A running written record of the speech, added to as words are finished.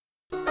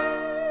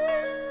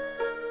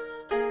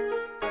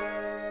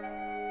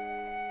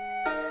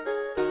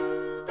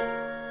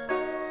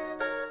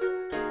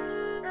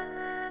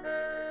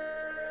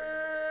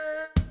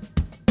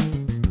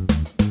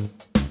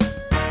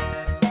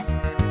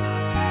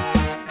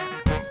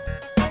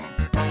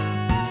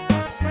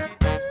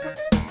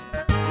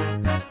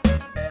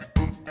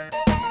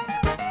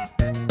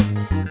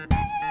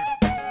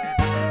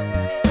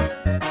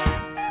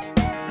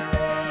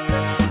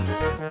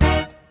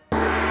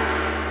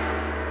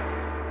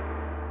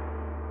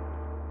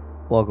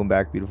Welcome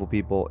back, beautiful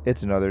people.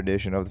 It's another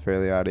edition of the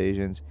Fairly Odd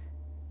Asians.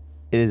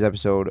 It is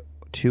episode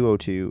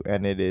 202,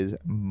 and it is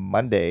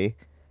Monday,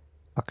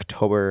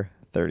 October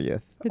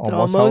 30th. It's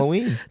almost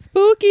Halloween.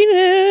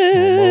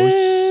 Spookiness.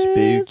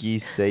 Almost spooky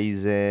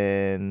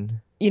season.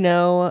 You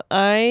know,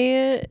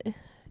 I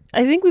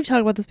think we've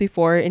talked about this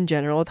before in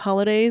general with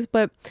holidays,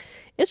 but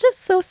it's just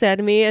so sad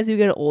to me as you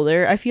get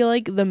older. I feel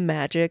like the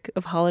magic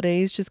of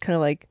holidays just kind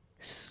of like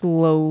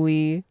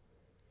slowly...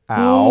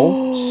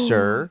 Ow,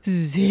 sir.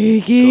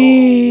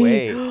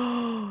 Ziggy. Go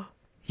away.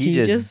 He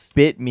just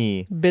bit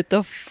me. Bit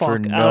the fuck for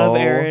out of no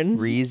Aaron.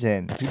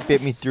 reason. He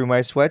bit me through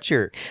my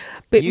sweatshirt.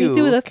 Bit You me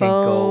through the can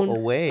phone. go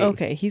away.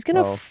 Okay, he's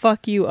gonna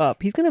fuck you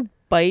up. He's gonna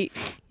bite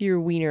your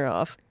wiener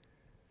off.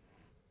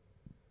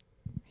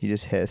 He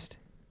just hissed.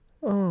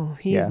 Oh,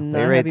 he's not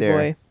lay a happy there.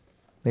 boy.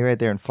 Lay right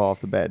there and fall off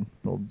the bed,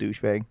 little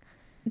douchebag.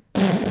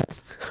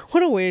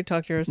 What a way to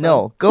talk to your son.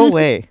 No, go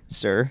away,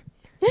 sir.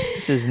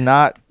 This is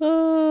not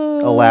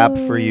a lap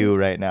for you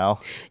right now.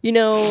 You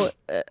know,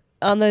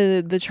 on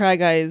the Try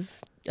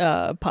Guys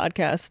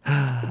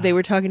podcast, they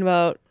were talking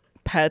about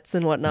pets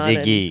and whatnot.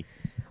 Ziggy.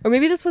 Or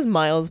maybe this was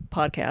Miles'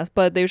 podcast,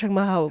 but they were talking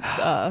about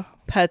how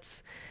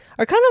pets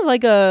are kind of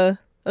like a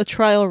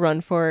trial run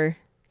for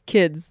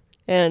kids.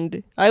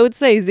 And I would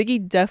say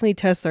Ziggy definitely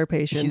tests our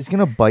patience. He's going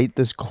to bite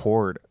this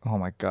cord. Oh,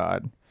 my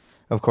God.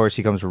 Of course,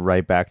 he comes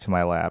right back to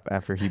my lap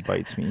after he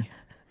bites me.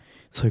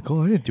 It's like,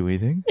 oh, I didn't do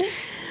anything.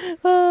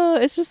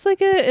 It's just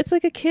like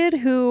a kid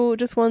who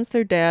just wants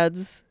their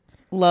dad's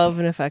love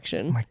and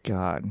affection. Oh, my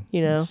God.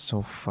 You know? He's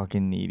so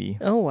fucking needy.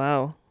 Oh,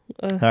 wow.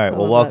 All right.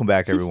 Well, welcome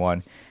back,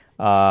 everyone.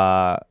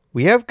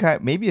 We have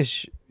maybe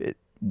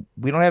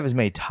we don't have as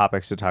many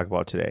topics to talk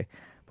about today,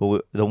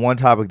 but the one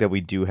topic that we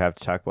do have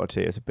to talk about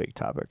today is a big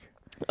topic.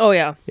 Oh,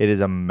 yeah. It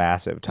is a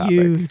massive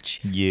topic.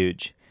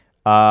 Huge.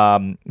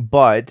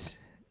 But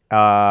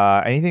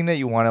anything that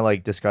you want to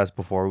like discuss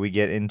before we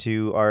get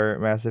into our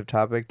massive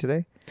topic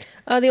today?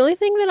 The only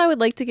thing that I would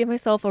like to give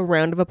myself a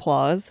round of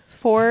applause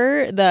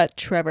for that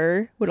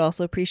Trevor would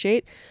also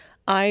appreciate,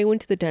 I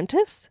went to the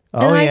dentist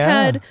and I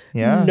had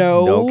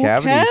no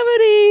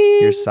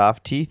cavities. Your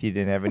soft teeth, you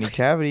didn't have any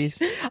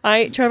cavities.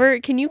 Trevor,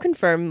 can you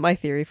confirm my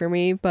theory for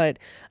me? But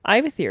I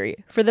have a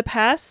theory. For the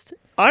past,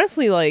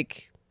 honestly,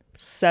 like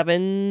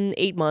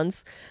 7-8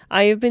 months,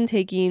 I have been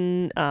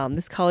taking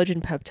this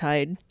collagen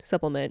peptide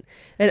supplement,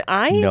 and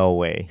no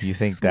way you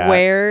think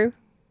that?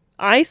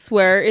 I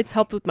swear it's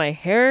helped with my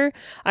hair.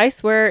 I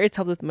swear it's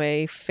helped with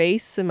my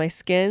face and my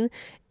skin.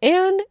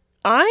 And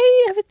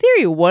I have a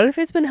theory. What if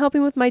it's been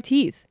helping with my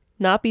teeth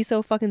not be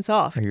so fucking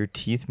soft? Are your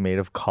teeth made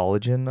of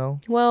collagen though?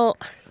 Well,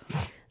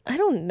 I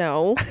don't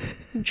know.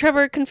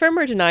 Trevor, confirm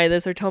or deny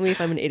this, or tell me if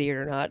I'm an idiot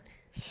or not.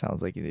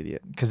 Sounds like an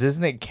idiot. Because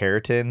isn't it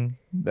keratin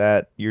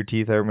that your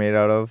teeth are made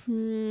out of?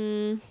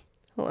 Hold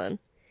on.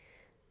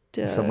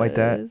 Something like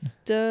that?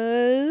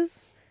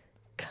 Does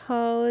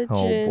collagen...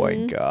 Oh,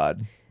 my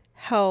God.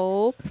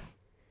 help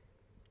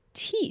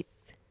teeth?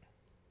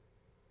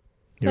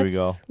 Here we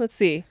go. Let's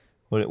see.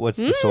 What's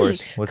the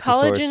source? What's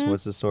collagen,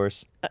 the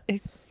source?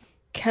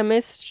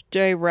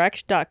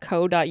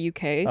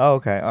 chemistdirect.co.uk. Oh,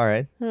 okay. All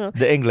right.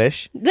 The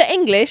English.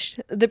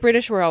 The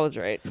British were always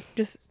right.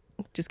 Just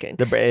kidding.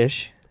 The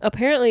British.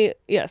 Apparently,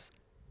 yes.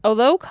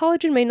 Although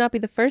collagen may not be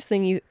the first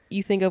thing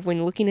you think of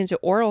when looking into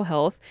oral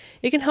health,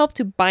 it can help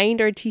to bind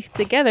our teeth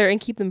together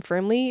and keep them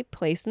firmly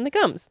placed in the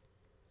gums.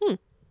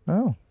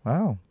 Oh,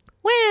 wow.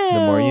 Wow. The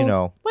more you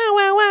know.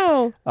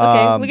 Wow.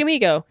 Okay, look at me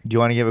go. Do you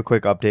want to give a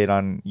quick update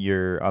on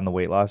the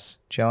weight loss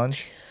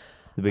challenge?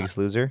 The Biggest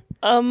Loser?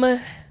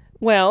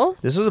 Well,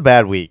 this was a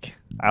bad week.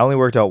 I only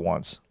worked out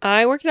once.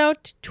 I worked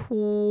out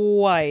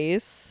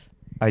twice.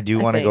 I do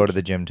want to go to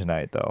the gym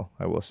tonight, though,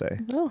 I will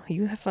say. Oh,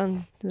 you have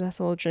fun. That's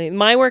a little journey.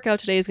 My workout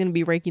today is going to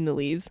be raking the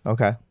leaves.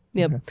 Okay.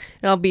 Yep. Okay.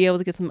 And I'll be able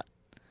to get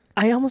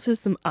I almost have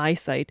some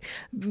eyesight.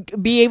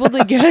 Be able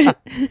to get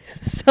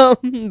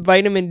some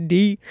vitamin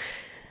D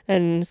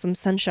and some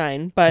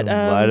sunshine. But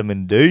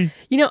vitamin D.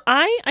 You know,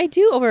 I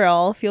do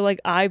overall feel like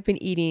I've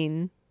been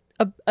eating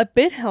a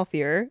bit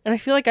healthier, and I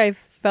feel like I've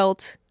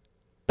felt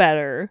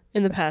better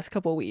in the past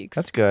couple weeks.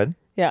 That's good.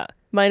 Yeah.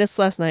 Minus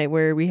last night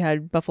where we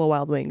had Buffalo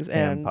Wild Wings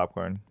and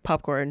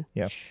popcorn.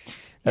 Yeah.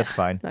 That's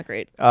fine. Not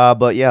great.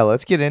 But yeah,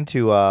 let's get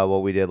into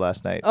what we did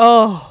last night.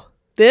 Oh,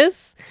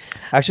 this?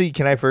 Actually,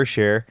 can I first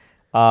share?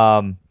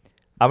 I'm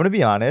going to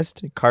be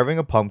honest. Carving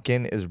a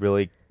pumpkin is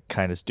really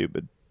kind of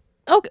stupid.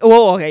 Okay.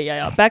 Whoa, okay.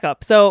 Yeah. Back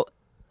up. So,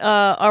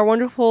 our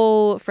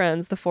wonderful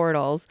friends, the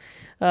Fordalls,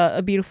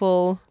 a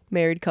beautiful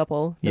married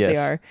couple that they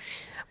are.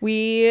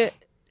 We,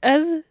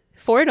 as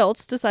 4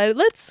 adults, decided,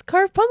 let's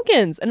carve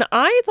pumpkins. And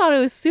I thought it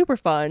was super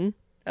fun.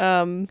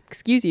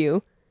 Excuse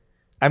you.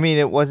 I mean,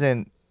 it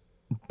wasn't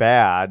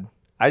bad.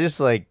 I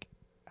just I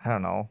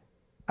don't know.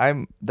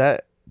 I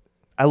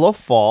love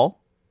fall.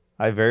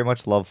 I very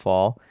much love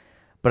fall.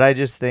 But I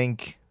just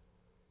think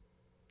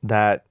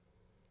that,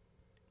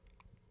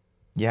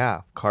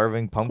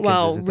 carving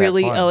pumpkins isn't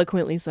really that fun.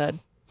 Eloquently said.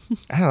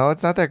 I don't know.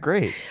 It's not that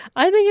great.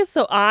 I think it's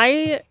so.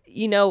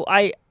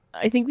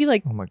 I think we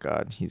like. Oh my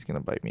God, he's gonna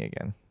bite me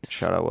again.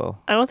 Shut up, Will.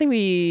 I don't think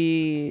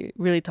we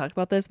really talked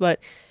about this, but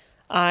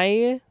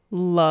I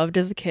loved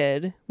as a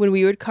kid when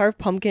we would carve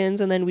pumpkins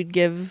and then we'd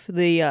give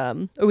the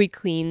or we'd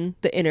clean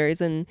the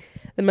innards and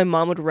then my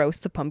mom would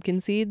roast the pumpkin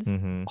seeds.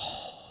 Mm-hmm.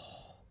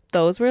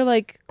 Those were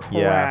like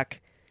Yeah.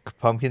 crack.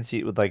 Pumpkin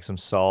seed with like some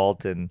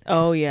salt and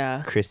Oh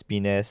yeah.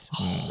 crispiness.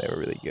 They were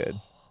really good.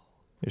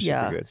 They're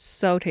Yeah. super good.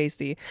 So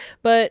tasty.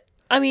 But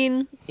I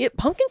mean,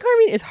 pumpkin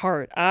carving is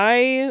hard.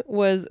 I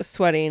was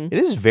sweating. It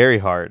is very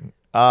hard.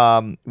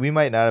 We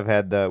might not have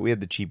had we had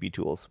the cheapy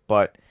tools,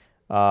 but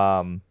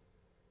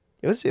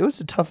it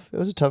was a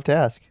tough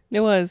task.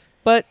 It was.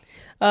 But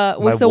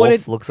My so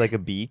wolf looks like a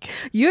beak.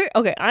 you're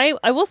okay,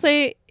 I will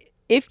say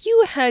if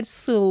you had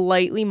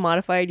slightly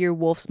modified your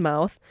wolf's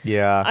mouth,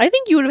 Yeah. I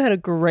think you would have had a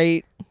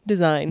great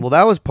design. Well,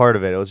 that was part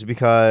of it. It was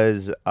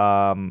because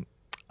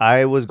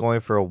I was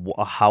going for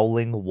a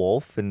howling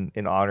wolf in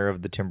honor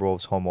of the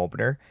Timberwolves home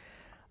opener.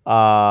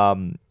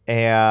 And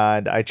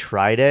I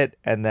tried it,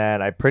 and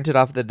then I printed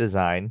off the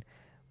design,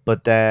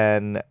 but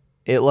then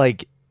it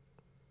like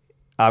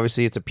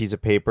obviously it's a piece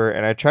of paper,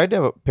 and I tried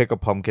to pick a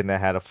pumpkin that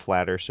had a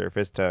flatter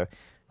surface to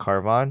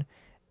carve on,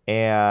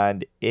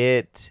 and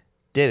it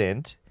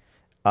didn't.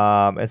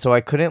 And so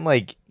I couldn't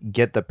like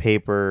get the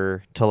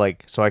paper to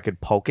like so I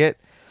could poke it.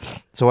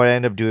 So what I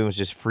ended up doing was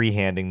just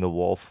freehanding the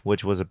wolf,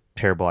 which was a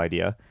terrible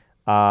idea.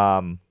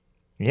 Yeah,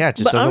 it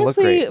just but doesn't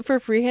honestly, look great. for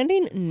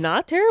freehanding,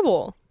 not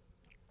terrible.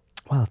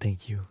 Well,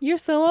 thank you. You're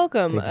so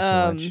welcome. Thank you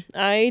so much.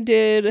 I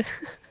did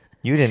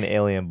You did an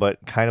alien,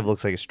 but kind of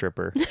looks like a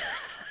stripper.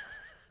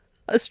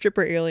 a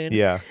stripper alien.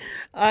 Yeah.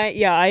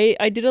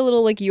 I did a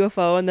little like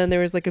UFO, and then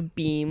there was like a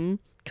beam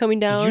coming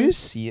down. Did you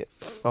just see it?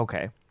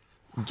 Okay.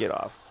 Get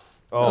off.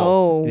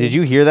 Oh, Did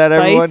you hear that,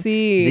 everyone?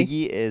 spicy.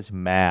 Ziggy is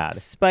mad.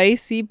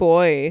 Spicy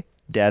boy.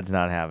 Dad's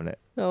not having it.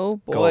 Oh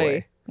Go boy.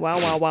 away. Wow,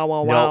 wow, wow,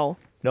 wow, Nope. wow.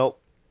 Nope.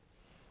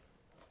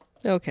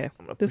 Okay.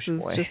 gonna This push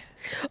is away. just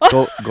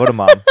Go to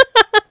mom.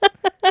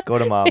 Go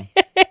to mom.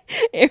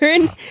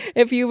 Aaron,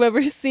 if you've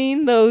ever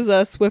seen those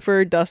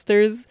Swiffer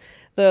dusters,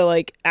 the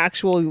like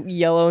actual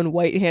yellow and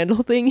white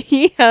handle thing,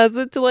 he has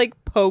it to like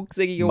poke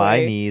Ziggy away. My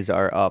knees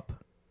are up.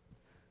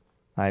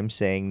 I'm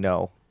saying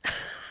no.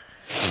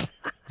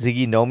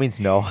 Ziggy, no means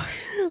no.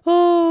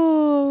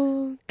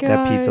 Oh god.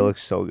 That pizza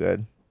looks so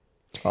good.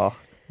 Oh,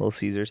 Little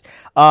Caesars.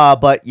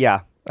 But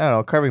yeah, I don't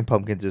know. Carving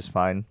pumpkins is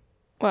fine.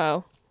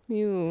 Wow.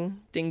 You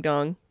ding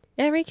dong.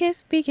 Every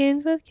kiss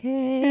begins with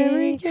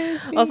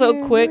kiss.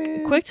 Also,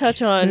 quick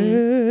touch on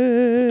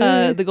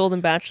The Golden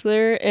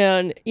Bachelor,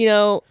 and you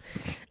know,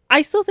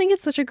 I still think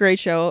it's such a great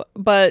show,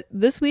 but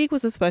this week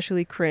was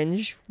especially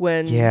cringe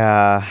when you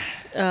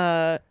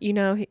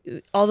know,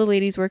 all the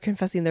ladies were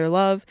confessing their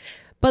love.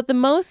 But the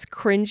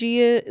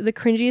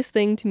cringiest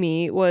thing to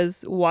me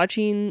was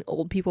watching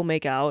old people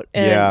make out.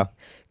 And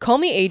call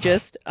me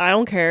ageist, I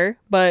don't care,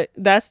 but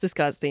that's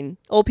disgusting.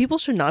 Old people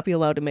should not be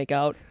allowed to make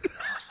out.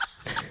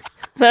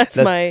 That's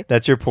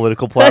your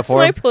political platform.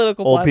 That's my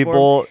political Old platform.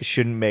 people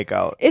shouldn't make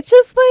out. It's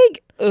just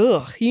like,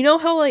 ugh. You know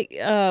how like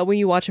when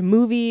you watch a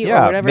movie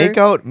or whatever.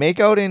 Make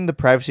out in the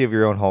privacy of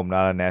your own home,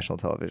 not on national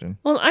television.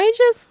 Well,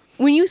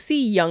 when you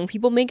see young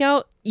people make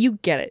out, you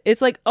get it.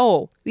 It's like,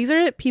 oh, these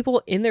are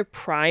people in their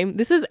prime.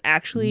 This is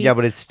actually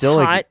but it's still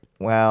hot. like,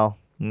 well,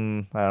 I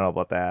don't know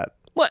about that.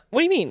 What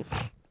do you mean?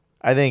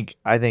 I think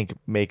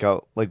make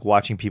out, like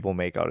watching people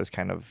make out, is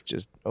kind of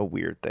just a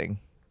weird thing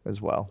as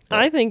well. But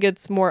I think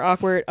it's more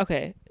awkward.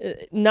 Okay,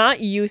 not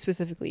you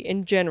specifically,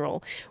 in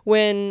general,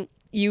 when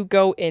you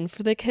go in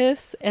for the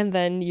kiss and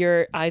then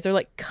your eyes are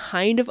like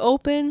kind of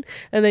open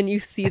and then you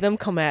see them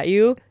come at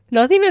you.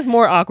 Nothing is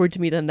more awkward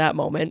to me than that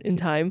moment in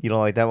time. You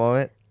don't like that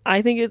moment?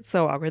 I think it's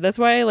so awkward. That's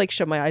why I like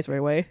shut my eyes right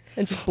away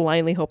and just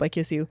blindly hope I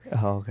kiss you.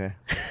 Oh, okay.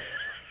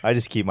 I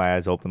just keep my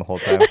eyes open the whole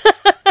time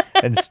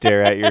and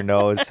stare at your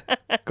nose.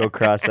 Go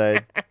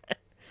cross-eyed.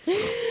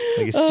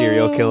 Like a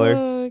serial killer.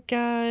 Oh,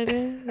 God.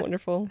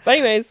 Wonderful. But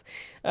anyways,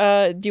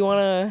 do you want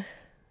to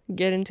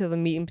get into the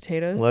meat and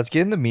potatoes? Let's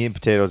get into the meat and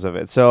potatoes of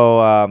it. So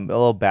a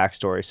little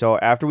backstory. So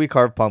after we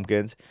carved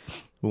pumpkins,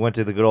 we went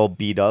to the good old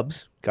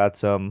B-dubs, got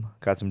some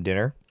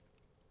dinner.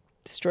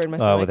 Destroyed my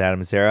stomach. With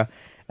Adam and Sarah.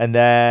 And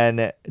then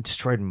it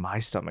destroyed my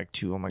stomach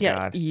too. Oh my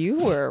God. You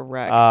were a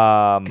wreck.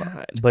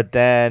 God. But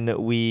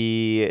then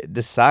we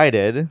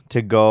decided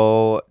to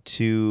go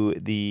to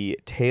the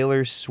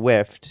Taylor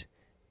Swift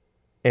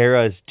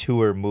Eras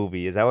Tour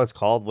movie. Is that what it's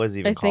called? What is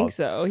it even called? I think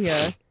so,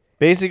 yeah.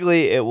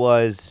 Basically, it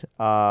was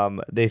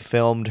they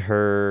filmed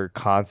her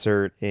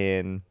concert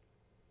in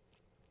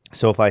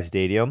SoFi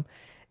Stadium,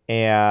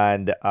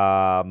 and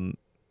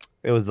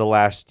it was the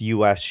last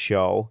U.S.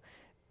 show,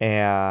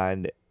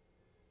 and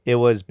it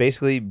was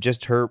basically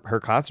just her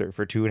concert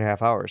for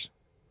 2.5 hours,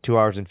 2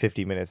 hours and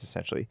 50 minutes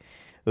essentially.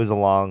 It was a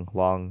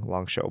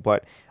long show,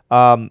 but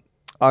on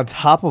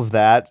top of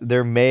that,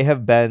 there may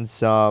have been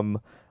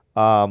some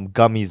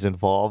gummies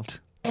involved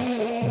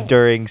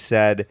during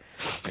said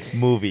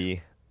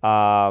movie.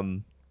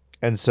 And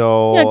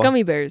so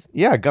gummy bears.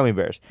 Yeah, gummy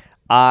bears.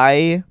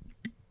 I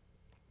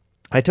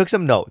I took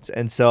some notes,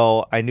 and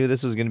so I knew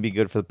this was going to be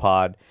good for the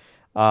pod.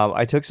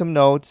 I took some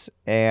notes,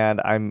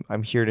 and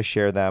I'm here to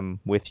share them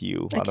with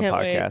you on the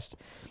podcast.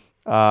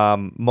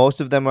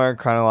 Most of them are in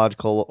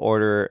chronological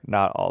order,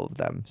 not all of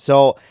them.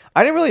 So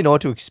I didn't really know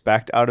what to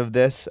expect out of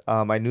this.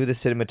 I knew the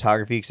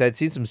cinematography because I'd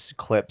seen some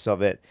clips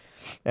of it,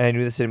 and I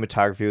knew the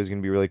cinematography was going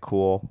to be really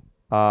cool.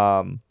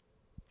 But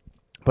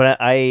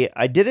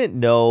I didn't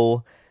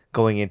know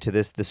going into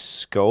this the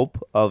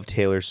scope of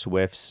Taylor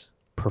Swift's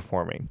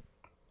performing.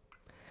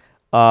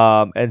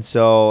 And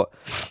so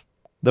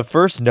the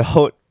first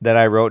note that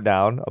I wrote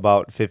down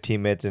about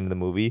 15 minutes into the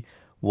movie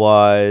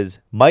was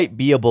might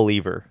be a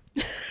believer.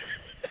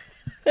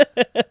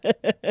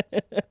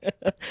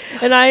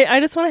 And I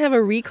just want to have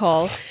a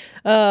recall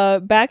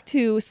back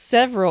to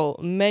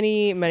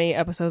many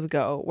episodes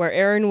ago where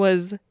Aaron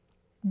was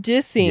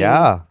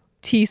dissing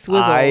T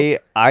Swizzle.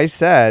 I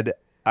said,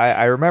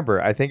 I remember,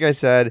 I think I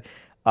said,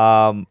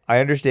 I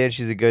understand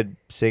she's a good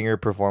singer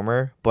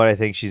performer, but I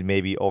think she's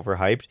maybe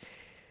overhyped.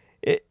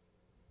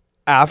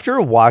 After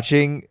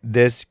watching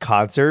this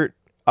concert,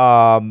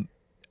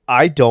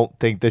 I don't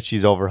think that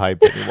she's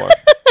overhyped anymore.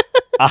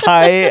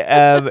 I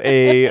am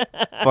a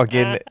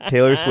fucking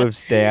Taylor Swift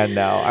stan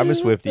now. I'm a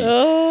Swiftie.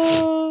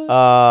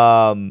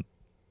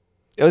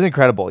 It was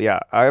incredible. Yeah,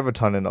 I have a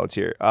ton of notes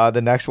here.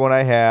 The next one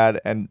I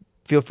had, and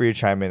feel free to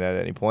chime in at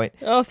any point.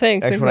 Oh,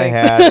 thanks. Next one I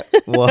had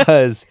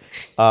was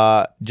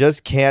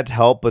just can't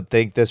help but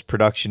think this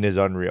production is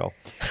unreal.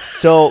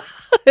 So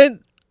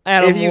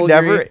Adam will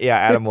agree. Yeah,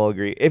 Adam will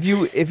agree. If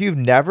you've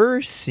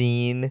never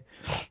seen,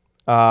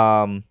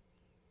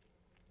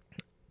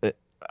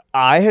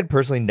 I had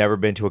personally never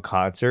been to a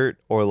concert,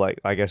 or like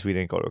I guess we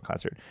didn't go to a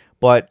concert,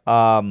 but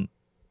I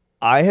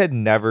had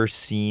never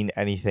seen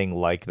anything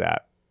like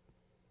that.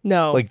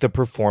 No, like the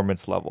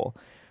performance level,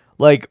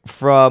 like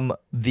from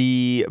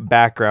the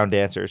background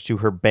dancers to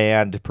her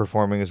band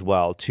performing as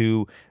well,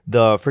 to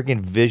the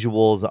freaking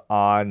visuals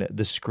on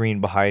the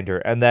screen behind her,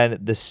 and then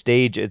the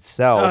stage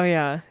itself. Oh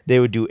yeah, they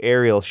would do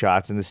aerial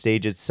shots, and the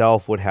stage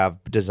itself would have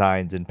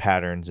designs and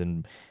patterns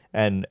and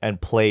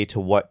play to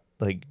what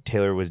like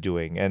Taylor was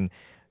doing, and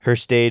her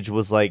stage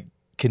was like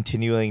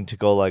continuing to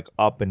go like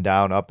up and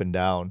down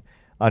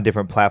on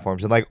different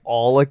platforms, and like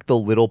all like the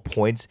little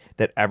points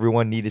that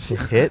everyone needed to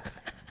hit.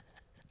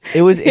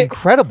 It was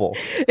incredible.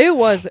 It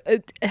was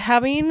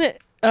having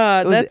it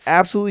was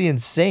absolutely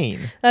insane.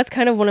 That's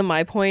kind of one of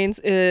my points,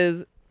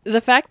 is the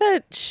fact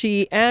that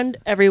she and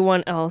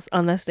everyone else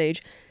on the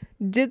stage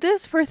did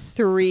this for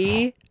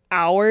 3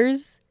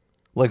 hours.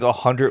 Like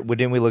 100,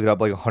 didn't we look it up,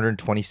 like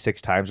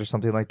 126 times or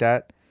something like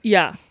that?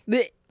 Yeah.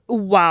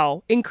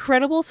 Wow.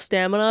 Incredible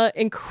stamina,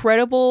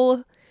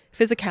 incredible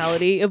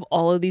physicality of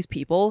all of these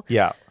people.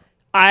 Yeah.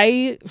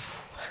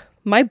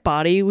 My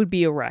body would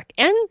be a wreck.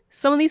 And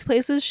some of these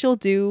places she'll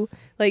do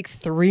like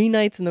 3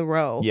 nights in a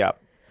row. Yeah.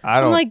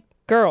 I'm like,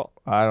 girl.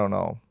 I don't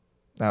know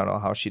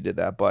how she did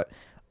that, but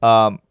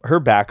her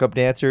backup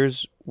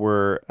dancers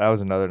were, that was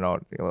another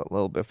note a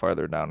little bit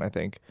farther down, I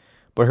think.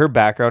 But her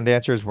background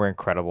dancers were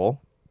incredible.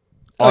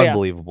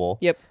 Unbelievable.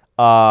 Yeah.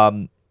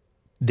 Yep.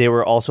 They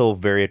were also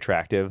very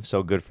attractive,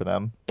 so good for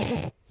them.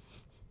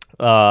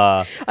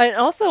 And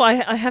also,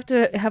 I have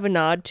to have a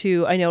nod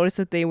to, I noticed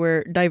that they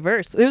were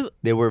diverse.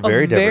 They were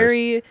very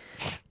diverse.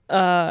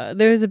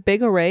 There's a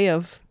big array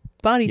of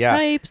body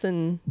types.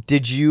 And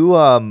did you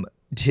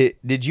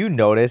did you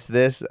notice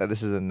this?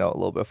 This is a note a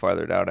little bit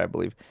farther down, I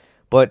believe.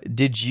 But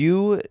did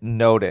you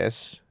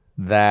notice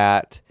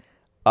that?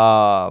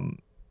 Where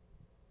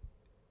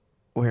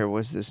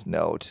was this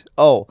note?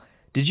 Oh,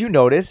 did you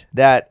notice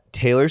that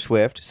Taylor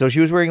Swift? So she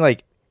was wearing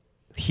like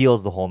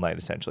heels the whole night,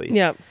 essentially.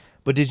 Yeah.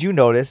 But did you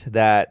notice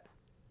that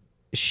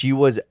she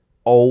was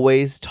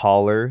always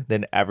taller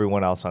than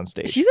everyone else on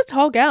stage? She's a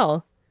tall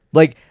gal.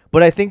 Like,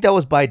 but I think that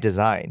was by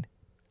design.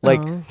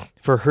 Like,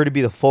 for her to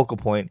be the focal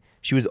point,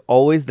 she was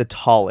always the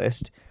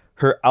tallest.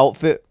 Her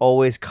outfit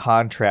always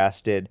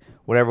contrasted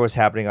whatever was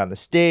happening on the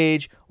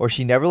stage, or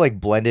she never like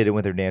blended in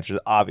with her dancers,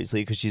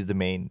 obviously, because she's the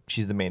main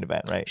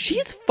event, right?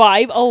 She's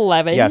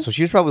 5'11". Yeah, so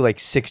she was probably like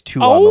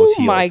 6'2" on those heels.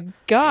 Oh my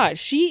god,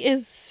 she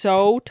is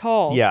so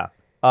tall. Yeah.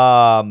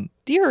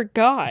 Dear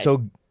God.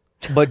 So,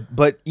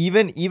 but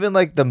even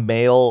like the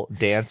male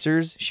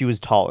dancers, she was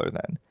taller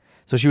than.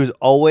 So she was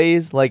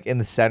always like in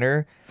the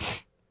center.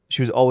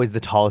 She was always the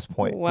tallest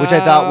point, which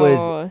I thought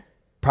was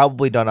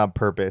probably done on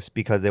purpose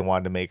because they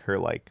wanted to make her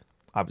like,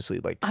 obviously,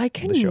 like I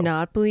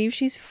cannot believe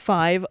she's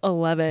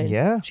 5'11".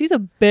 Yeah, she's a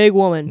big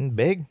woman.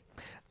 Big.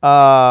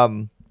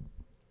 That's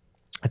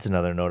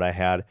another note I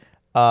had.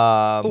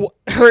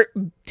 Her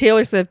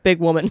Taylor Swift, big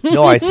woman.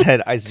 No, I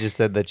just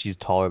said that she's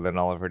taller than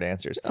all of her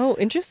dancers. Oh,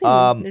 interesting.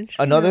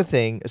 Another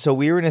thing. So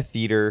we were in a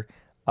theater,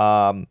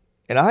 and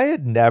I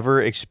had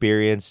never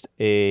experienced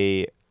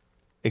a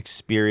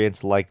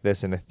experience like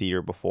this in a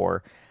theater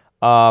before.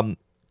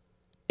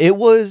 It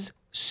was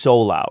so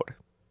loud.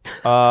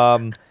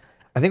 I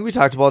think we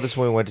talked about this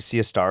when we went to see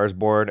A Star Is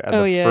Born, and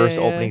first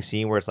opening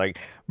scene where it's like,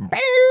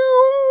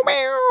 bow,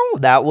 bow,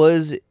 that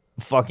was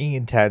fucking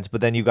intense.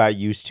 But then you got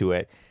used to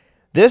it.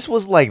 This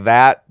was like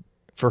that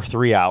for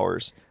 3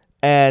 hours.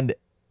 And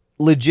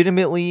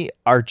legitimately,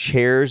 our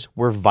chairs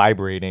were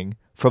vibrating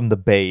from the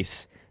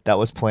bass that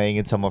was playing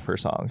in some of her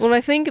songs. Well,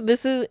 I think it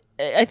was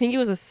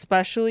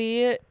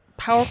especially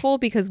powerful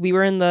because we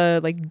were in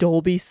the like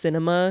Dolby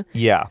Cinema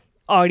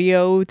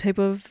audio type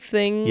of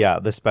thing. Yeah,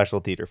 the special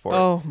theater for it.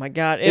 Oh my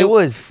God. It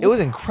was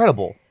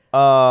incredible.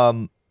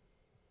 My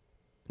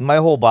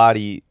whole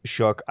body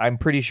shook. I'm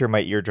pretty sure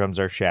my eardrums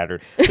are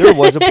shattered. There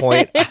was a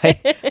point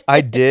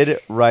I did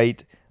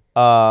write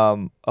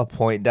a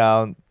point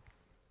down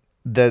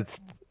that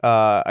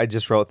I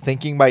just wrote,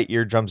 thinking my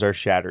eardrums are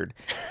shattered.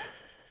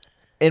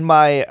 In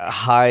my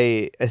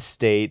high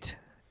estate,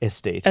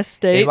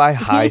 in my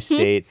high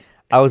state,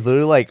 I was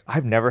literally like,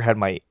 I've never had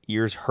my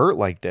ears hurt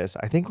like this.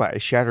 I think I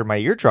shattered my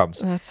eardrums.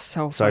 That's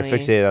so funny. So I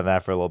fixated on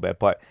that for a little bit.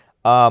 But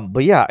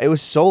yeah, it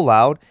was so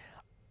loud.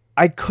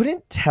 I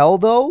couldn't tell,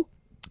 though,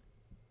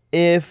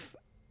 if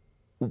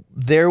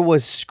there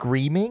was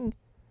screaming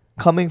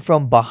coming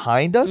from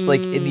behind us,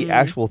 like in the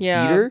actual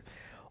theater,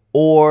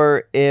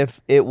 or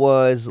if it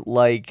was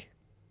like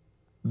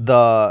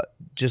the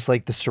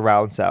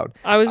surround sound.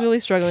 I was really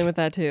struggling with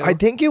that too. I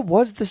think it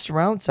was the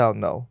surround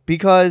sound though,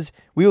 because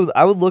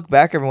I would look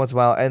back every once in a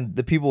while and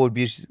the people would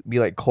be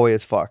like coy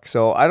as fuck.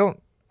 So I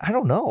don't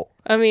know.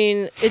 I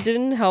mean, it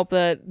didn't help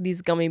that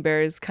these gummy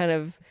bears kind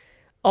of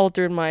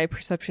altered my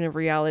perception of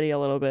reality a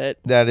little bit.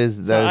 That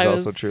is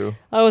also true.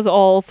 I was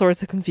all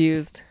sorts of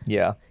confused.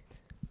 Yeah.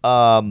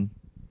 But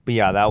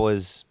yeah, that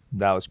was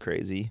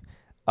crazy.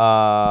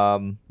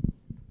 My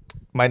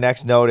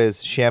next note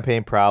is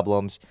champagne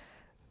problems.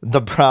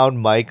 The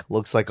brown mic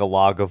looks like a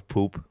log of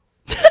poop.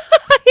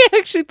 I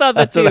actually thought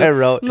that too. That's what I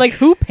wrote. I'm like,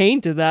 who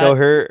painted that? So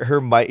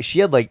her mic, she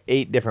had like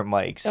 8 different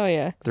mics. Oh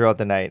yeah. Throughout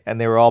the night, and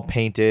they were all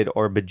painted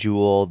or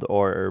bejeweled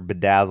or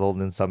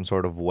bedazzled in some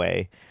sort of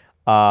way.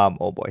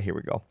 Oh boy, here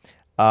we go.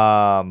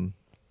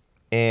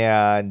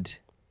 And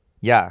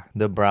yeah,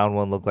 the brown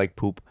one looked like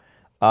poop.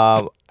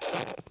 A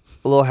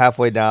little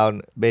halfway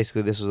down,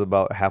 basically this was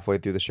about halfway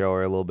through the show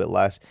or a little bit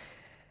less.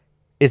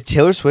 Is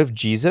Taylor Swift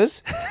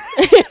Jesus?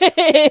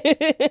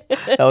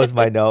 That was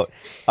my note.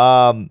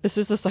 This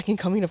is the second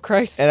coming of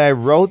Christ. And I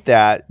wrote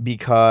that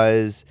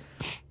because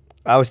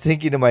I was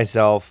thinking to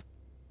myself,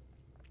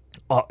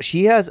 oh,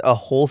 she has a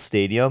whole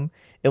stadium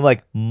in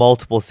like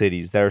multiple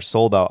cities that are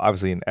sold out,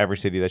 obviously in every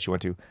city that she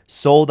went to,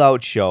 sold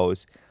out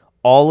shows.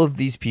 All of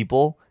these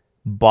people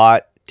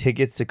bought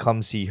tickets to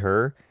come see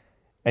her,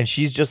 and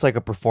she's just like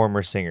a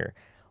performer singer.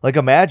 Like,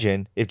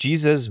 imagine if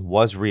Jesus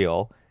was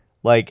real,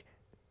 like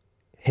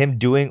him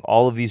doing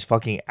all of these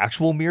fucking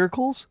actual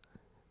miracles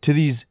to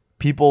these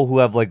people who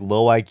have like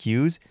low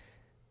IQs.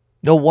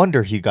 No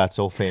wonder he got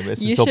so famous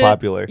and so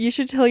popular. You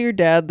should tell your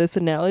dad this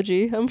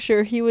analogy. I'm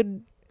sure he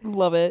would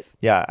love it.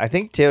 Yeah, I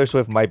think Taylor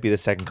Swift might be the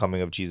second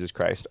coming of Jesus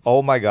Christ.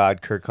 Oh my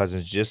God, Kirk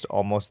Cousins just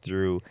almost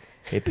threw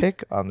a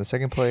pick on the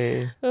second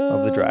play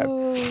of the drive.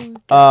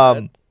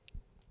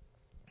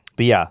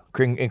 But yeah,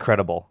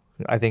 incredible.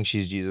 I think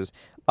she's Jesus.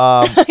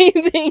 I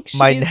think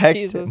she's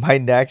Jesus.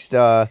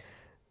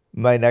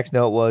 My next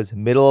note was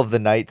middle of the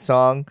night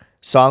song.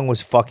 Song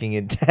was fucking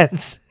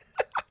intense.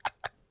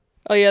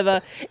 Oh yeah,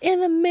 in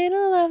the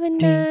middle of the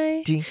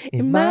night,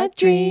 in my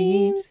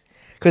dreams.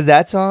 Because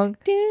that song,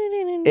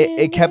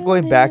 it kept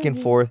going back and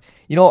forth.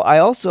 You know, I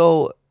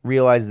also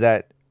realized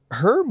that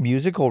her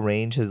musical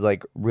range has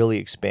like really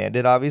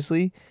expanded,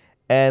 obviously.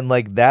 And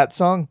like that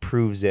song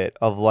proves it,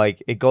 of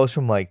like, it goes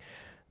from like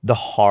the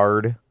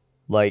hard,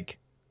 like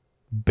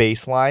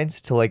bass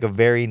lines to like a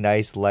very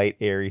nice, light,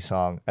 airy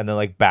song. And then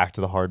like back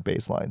to the hard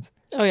bass lines.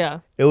 Oh yeah.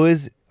 It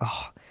was,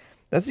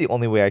 that's the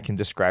only way I can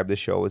describe the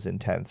show, was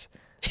intense.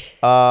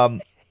 I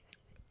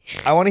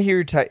want to hear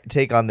your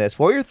take on this.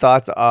 What were your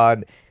thoughts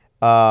on,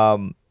 I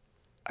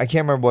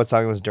can't remember what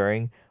song it was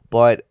during,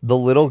 but the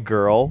little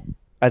girl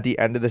at the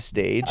end of the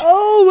stage.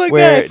 Oh my God.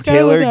 Where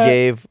Taylor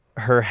gave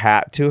her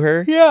hat to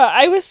her. Yeah,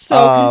 I was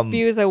so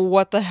confused at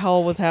what the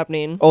hell was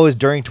happening. Oh, it was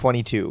during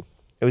 22.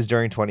 It was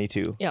during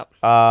 22. Yep.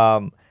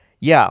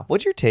 Yeah.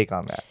 What's your take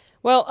on that?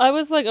 Well, I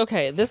was like,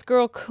 okay, this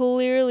girl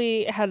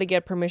clearly had to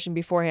get permission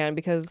beforehand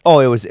because... Oh,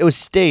 it was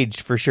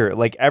staged for sure.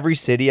 Like every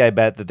city, I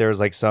bet that there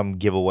was like some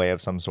giveaway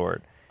of some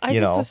sort. I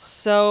just was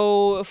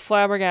so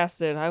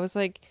flabbergasted. I was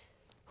like,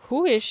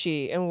 who is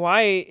she? And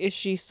why is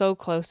she so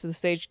close to the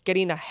stage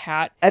getting a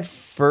hat? At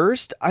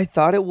first, I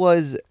thought it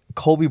was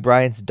Kobe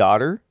Bryant's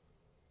daughter,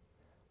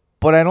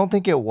 but I don't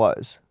think it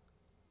was.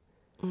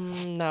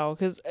 No,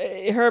 because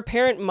her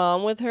apparent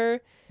mom with her...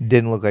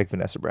 Didn't look like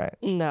Vanessa Bryant.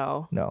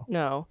 No.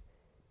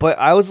 But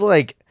I was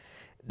like,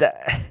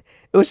 that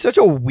it was such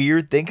a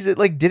weird thing because it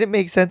like didn't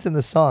make sense in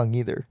the song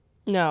either.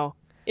 No,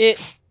 it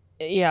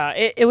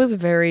was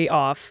very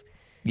off.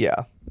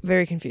 Yeah,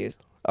 very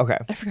confused. Okay,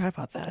 I forgot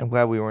about that. I'm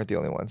glad we weren't the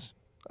only ones.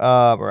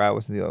 Or I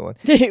wasn't the only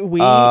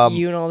one.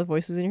 You and all the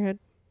voices in your head.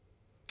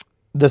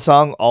 The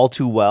song "All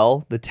Too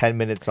Well," the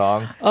 10-minute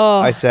song,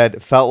 I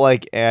said felt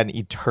like an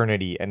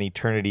eternity, and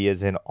eternity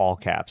is in all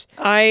caps.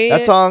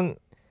 That song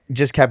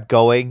just kept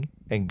going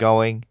and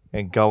going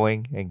and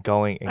going and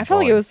going and I felt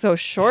going. like it was so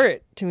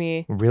short to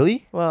me.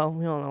 Really? Well,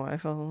 we all know why I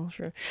felt a little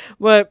short.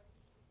 But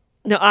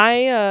no,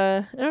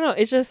 I don't know.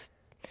 It's just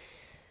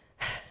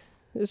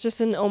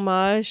an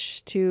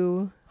homage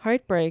to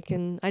heartbreak,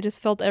 and I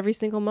just felt every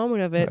single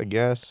moment of it. I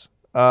guess.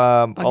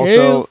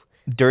 Also, guess.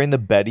 during the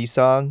Betty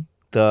song,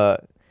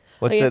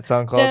 what's that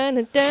song called? Yeah,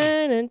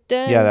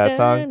 that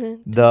song.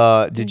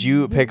 Did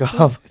you pick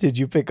up? Did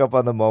you pick up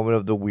on the moment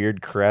of the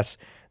weird caress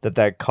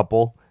that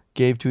couple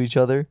gave to each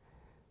other?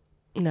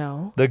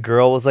 No. The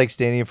girl was like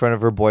standing in front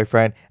of her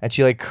boyfriend, and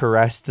she like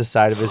caressed the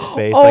side of his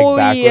face Oh, like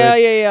backwards.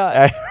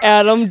 yeah.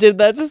 Adam did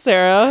that to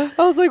Sarah.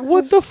 I was like,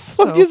 "What the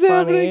fuck is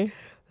happening?"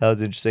 That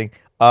was interesting.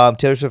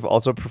 Taylor Swift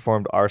also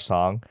performed our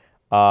song.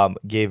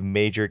 Gave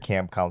major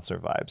camp counselor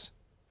vibes.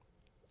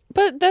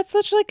 But that's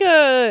such like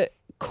a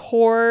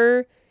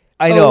core.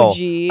 I know,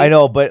 OG. I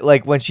know, but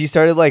like when she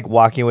started like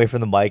walking away from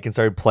the mic and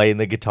started playing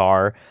the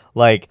guitar,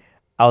 like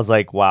I was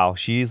like, wow,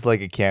 she's like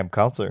a camp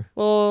counselor.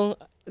 Well,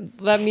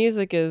 that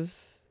music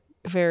is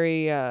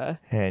very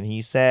and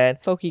he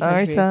said, folky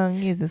our country.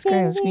 song is the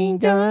screen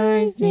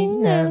doors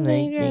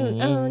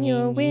on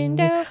your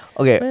window.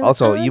 Okay,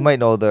 also you might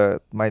know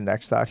my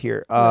next thought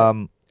here.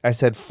 I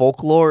said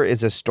folklore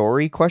is a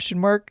story ?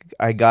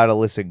 I gotta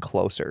listen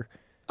closer.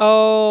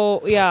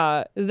 Oh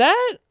yeah,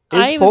 that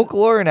is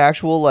folklore an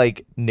actual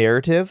like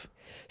narrative?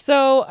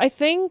 So I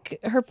think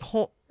her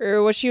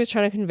or what she was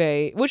trying to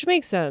convey, which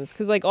makes sense,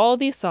 because like all of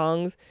these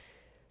songs,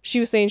 she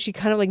was saying she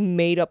kind of like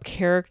made up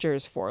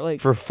characters for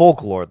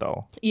folklore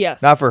though.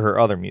 Yes, not for her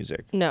other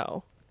music.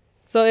 No,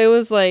 so it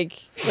was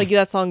like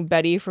that song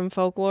Betty from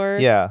Folklore.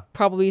 Yeah,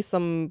 probably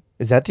some.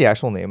 Is that the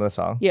actual name of the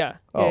song? Yeah,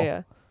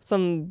 yeah.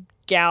 Some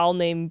gal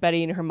named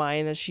Betty in her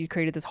mind that she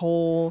created this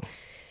whole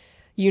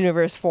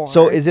universe for.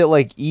 So is it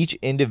like each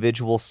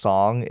individual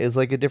song is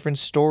like a different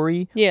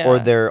story? Yeah. Or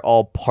they're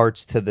all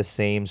parts to the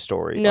same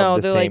story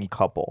of the same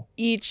couple?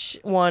 Each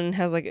one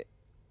has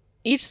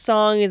each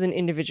song is an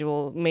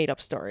individual made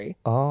up story.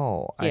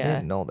 Oh, I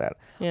didn't know that.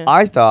 Yeah.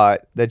 I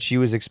thought that she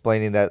was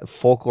explaining that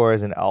Folklore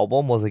as an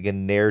album was like a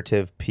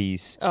narrative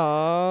piece.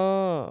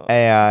 Oh.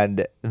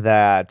 And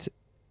that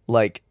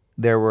like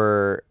there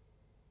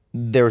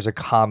was a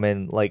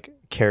common like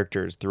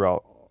characters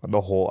throughout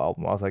the whole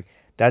album. I was like,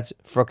 that's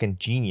fucking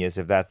genius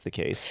if that's the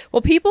case.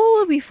 Well,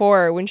 people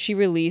before, when she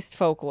released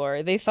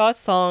Folklore, they thought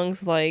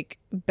songs like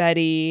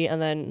Betty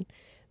and then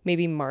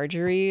maybe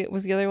Marjorie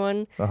was the other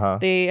one. Uh-huh.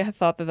 They had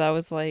thought that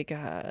was like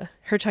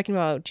her talking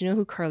about, do you know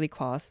who Carly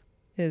Kloss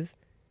is?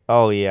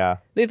 Oh, yeah.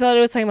 They thought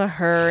it was talking about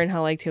her and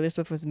how like Taylor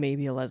Swift was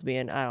maybe a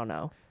lesbian. I don't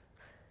know.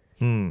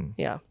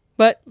 Yeah.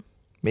 But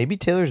maybe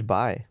Taylor's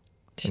bi.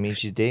 I mean,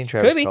 she's dating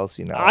Travis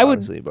Kelce now. I would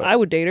date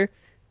her.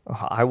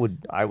 I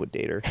would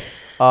date her.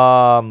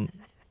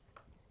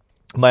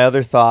 My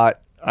other thought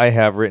I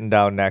have written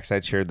down next, I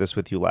shared this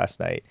with you last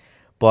night,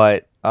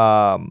 but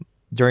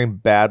during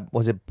Bad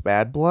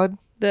Blood?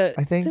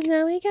 I think. So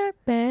now we got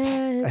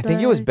Bad Blood. I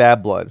think it was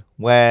Bad Blood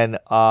when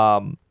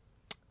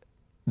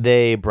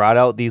they brought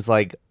out these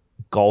like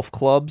golf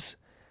clubs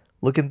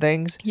looking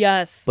things.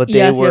 Yes. But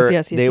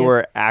they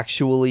were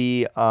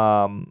actually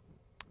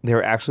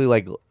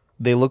like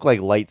they look like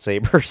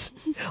lightsabers,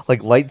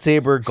 like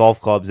lightsaber golf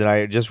clubs. And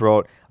I just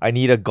wrote, I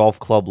need a golf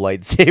club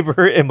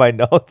lightsaber in my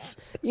notes.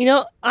 You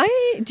know,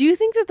 do you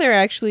think that there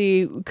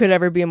actually could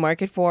ever be a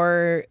market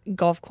for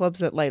golf clubs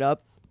that light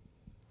up?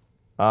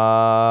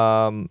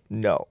 No,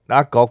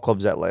 not golf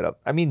clubs that light up.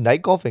 I mean,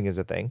 night golfing is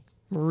a thing.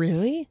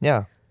 Really?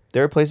 Yeah.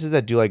 There are places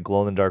that do like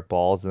glow in the dark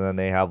balls, and then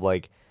they have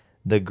like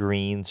the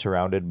green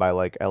surrounded by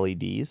like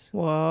LEDs.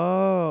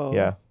 Whoa.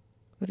 Yeah.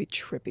 That'd be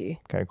trippy.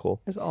 Kind of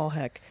cool. As all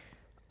heck.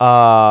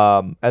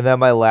 And then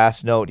my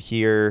last note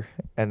here,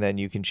 and then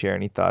you can share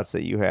any thoughts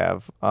that you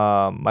have.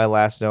 My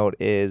last note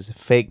is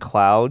fake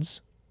clouds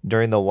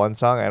during the one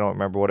song. I don't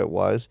remember what it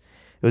was.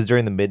 It was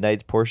during the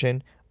Midnights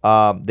portion.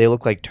 They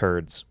look like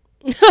turds.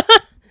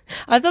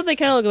 I thought they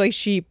kind of looked like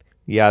sheep.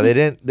 Yeah, they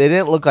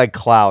didn't look like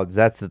clouds.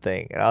 That's the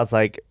thing. And I was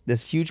like,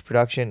 this huge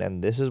production,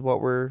 and this is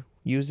what we're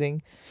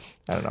using.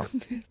 I don't know.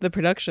 The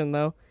production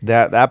though.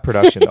 That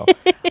production though.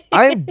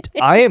 I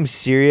am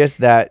serious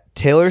that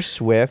Taylor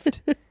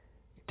Swift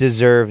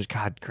deserves.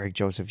 God, Greg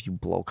Joseph, you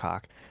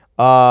blowcock.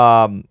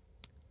 I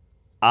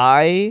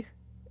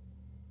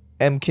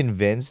am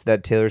convinced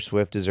that Taylor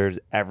Swift deserves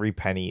every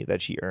penny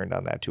that she earned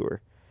on that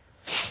tour.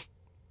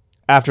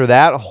 After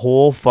that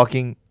whole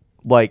fucking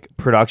like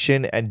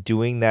production and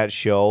doing that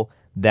show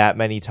that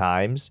many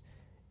times,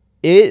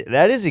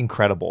 that is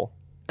incredible.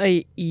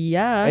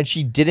 Yeah. And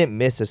she didn't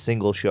miss a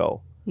single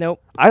show.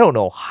 Nope. I don't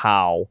know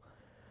how.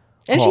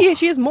 And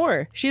she has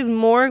more. She has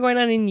more going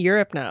on in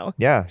Europe now.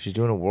 Yeah, she's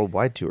doing a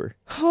worldwide tour.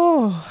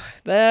 Oh,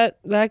 that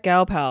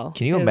gal pal.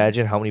 Can you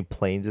imagine how many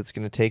planes it's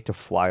going to take to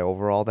fly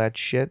over all that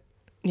shit?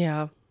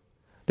 Yeah.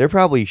 They're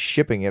probably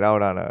shipping it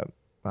out on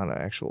an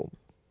actual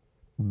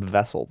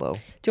vessel, though. Do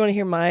you want to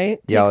hear my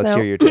takes let's now?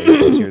 hear your takes.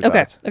 Let's hear your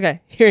thoughts.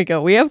 Okay, here we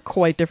go. We have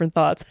quite different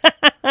thoughts.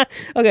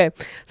 Okay,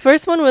 the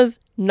first one was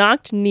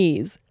knocked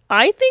knees.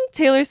 I think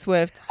Taylor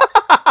Swift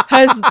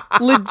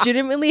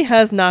legitimately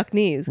has knock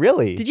knees.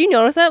 Really? Did you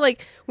notice that?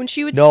 Like when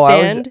she would No,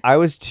 stand. I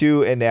was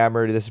too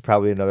enamored. This is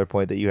probably another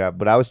point that you have,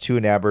 but I was too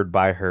enamored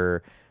by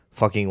her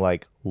fucking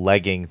like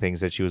legging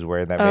things that she was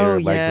wearing that made her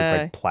legs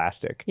look like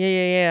plastic.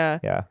 Yeah.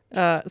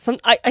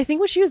 I think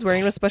what she was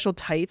wearing was special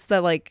tights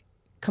that like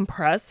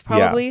compress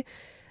probably.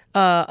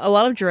 Yeah. A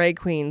lot of drag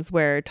queens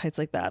wear tights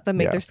like that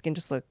make their skin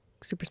just look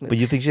super smooth. But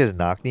you think she has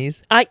knock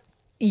knees?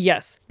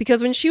 Yes,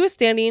 because when she was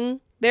standing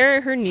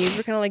there, her knees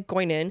were kind of like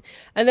going in,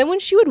 and then when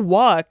she would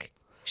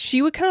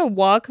kind of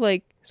walk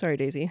like. Sorry,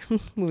 Daisy,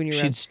 moving you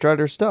around. She'd strut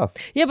her stuff.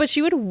 Yeah, but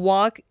she would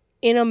walk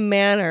in a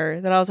manner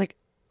that I was like,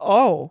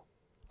 oh,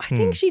 I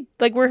think she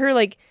like where her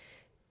like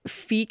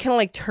feet kind of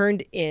like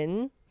turned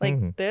in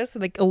like this,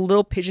 like a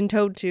little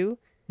pigeon-toed too.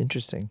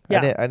 Interesting.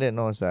 Yeah. I didn't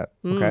notice that.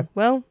 Okay.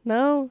 Well,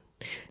 now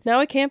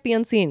it can't be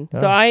unseen. Oh.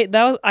 So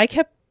I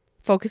kept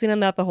focusing on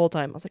that the whole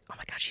time. I was like, oh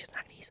my god, she has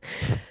knock knees.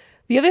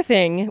 The other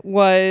thing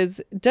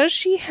was, does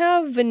she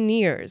have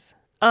veneers?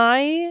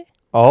 I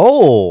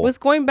was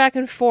going back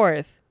and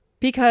forth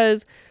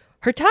because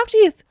her top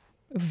teeth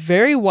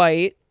very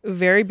white,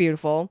 very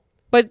beautiful,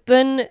 but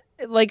then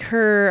like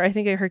I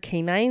think her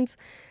canines,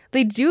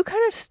 they do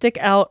kind of stick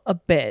out a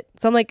bit.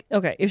 So I'm like,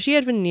 okay, if she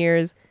had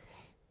veneers,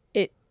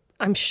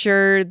 I'm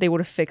sure they would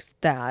have fixed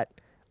that.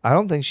 I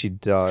don't think she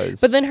does.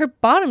 But then her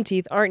bottom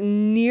teeth aren't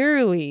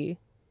nearly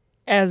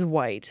as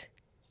white.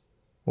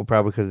 Well,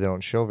 probably because they don't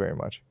show very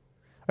much.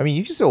 I mean,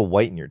 you can still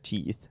whiten your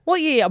teeth. Well,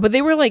 yeah, but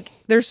they were like,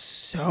 they're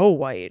so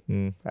white.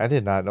 I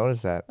did not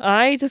notice that.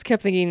 I just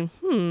kept thinking,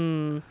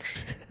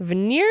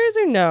 veneers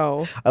or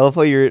no? I love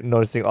how you're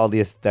noticing all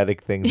the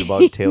aesthetic things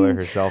about Taylor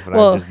herself, and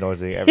I'm just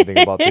noticing everything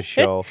about the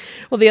show.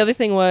 Well, the other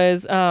thing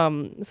was,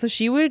 so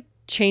she would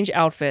change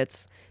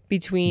outfits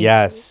between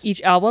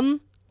each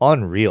album.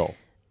 Unreal.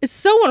 It's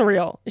so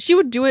unreal. She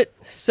would do it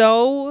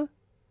so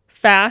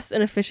fast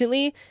and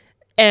efficiently,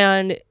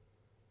 and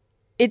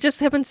it just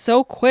happened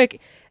so quick.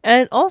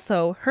 And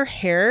also, her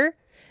hair,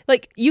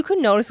 like, you could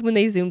notice when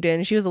they zoomed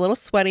in, she was a little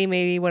sweaty,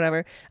 maybe,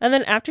 whatever. And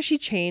then after she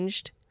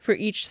changed for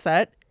each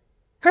set,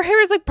 her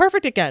hair is, like,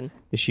 perfect again.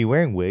 Is she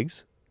wearing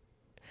wigs?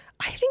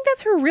 I think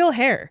that's her real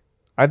hair.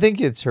 I think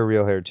it's her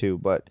real hair, too,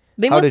 but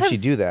how did she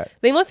do that?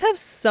 They must have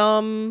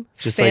some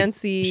just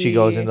fancy... Like, she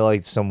goes into,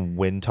 like, some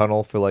wind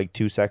tunnel for, like,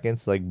 2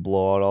 seconds to, like,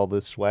 blow out all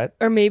this sweat?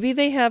 Or maybe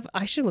they have...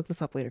 I should look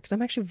this up later, because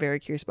I'm actually very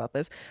curious about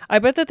this. I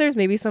bet that there's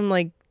maybe some,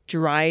 like,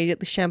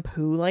 dried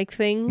shampoo like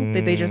thing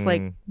that they just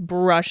like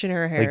brush in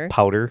her hair, like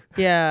powder.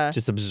 Yeah,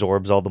 just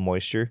absorbs all the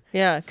moisture.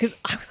 Yeah, because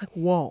I was like,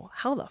 whoa,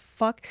 how the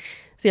fuck?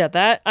 So yeah,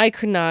 that I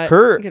could not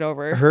get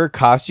over. Her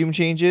costume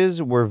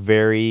changes were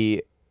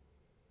very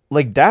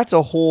like, that's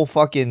a whole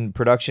fucking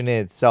production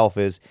in itself,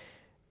 is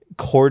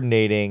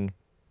coordinating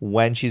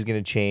when she's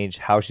gonna change,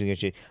 how she's gonna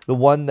change. The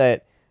one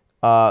that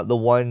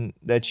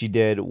she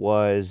did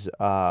was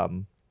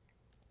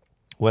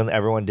when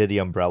everyone did the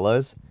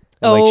umbrellas.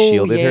 And, like,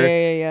 shielded her.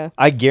 Yeah.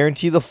 I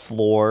guarantee the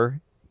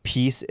floor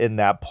piece in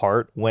that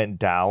part went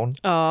down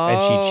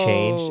and she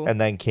changed and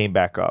then came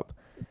back up.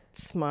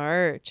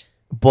 Smart.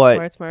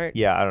 But smart.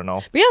 Yeah, I don't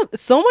know. But yeah,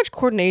 so much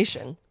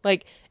coordination.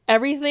 Like,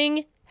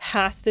 everything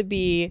has to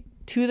be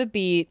to the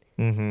beat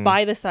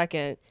by the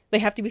second. They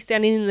have to be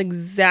standing in the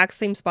exact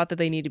same spot that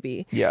they need to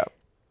be. Yeah.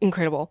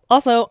 Incredible.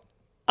 Also,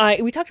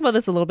 we talked about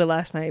this a little bit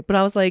last night, but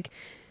I was like,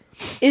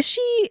 is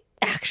she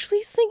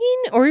actually singing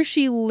or is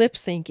she lip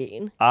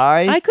syncing?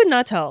 I could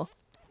not tell.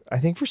 I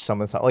think for some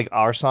of the songs, like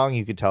our song,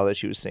 you could tell that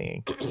she was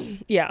singing.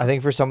 Yeah. I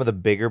think for some of the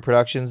bigger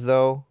productions,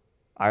 though,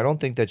 I don't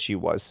think that she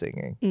was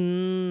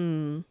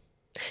singing.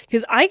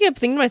 Because I kept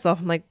thinking to myself,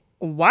 I'm like,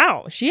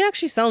 wow, she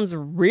actually sounds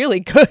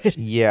really good.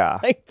 Yeah.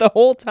 Like the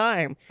whole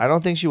time. I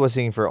don't think she was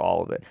singing for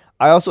all of it.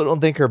 I also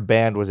don't think her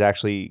band was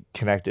actually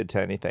connected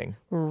to anything.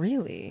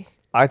 Really?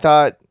 I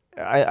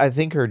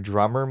think her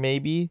drummer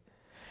maybe.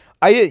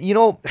 You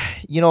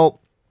know,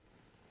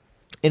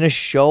 in a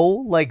show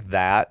like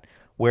that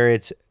where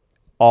it's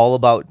all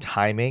about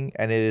timing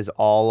and it is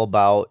all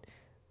about,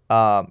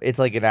 it's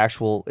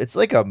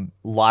like a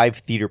live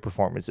theater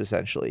performance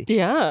essentially.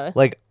 Yeah.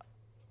 Like,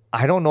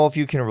 I don't know if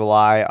you can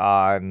rely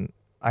on.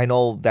 I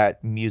know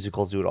that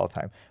musicals do it all the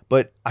time,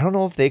 but I don't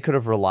know if they could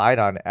have relied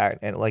on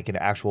like an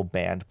actual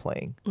band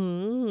playing.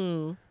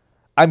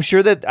 I'm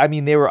sure that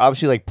they were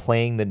obviously like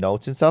playing the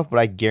notes and stuff, but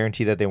I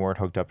guarantee that they weren't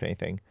hooked up to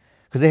anything.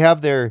 Because they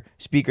have their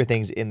speaker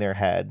things in their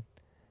head.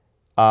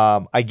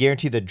 I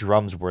guarantee the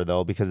drums were,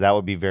 though, because that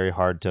would be very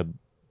hard to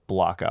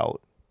block out.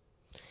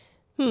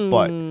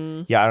 But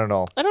yeah, I don't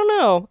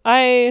know.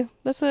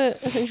 That's an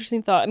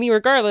interesting thought. I mean,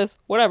 regardless,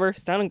 whatever,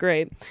 sounded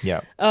great. Yeah.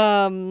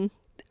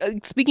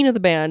 Speaking of the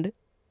band,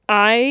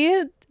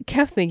 I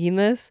kept thinking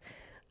this.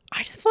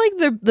 I just feel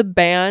like the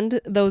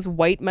band, those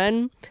white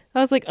men,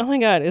 I was like, oh my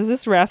god, is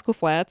this Rascal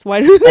Flatts?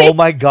 Why do they... Oh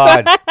my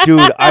god,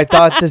 dude, I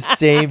thought the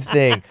same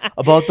thing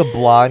about the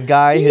blonde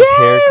guy, his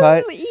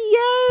haircut.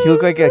 Yes. He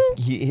looked like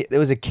it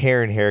was a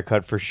Karen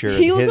haircut for sure.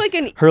 He looked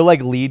like her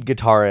like lead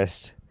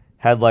guitarist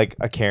had like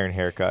a Karen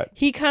haircut.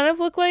 He kind of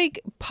looked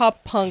like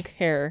pop punk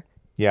hair.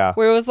 Yeah.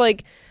 Where it was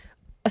like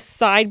a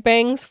side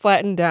bangs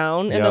flattened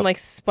down and then Yep. like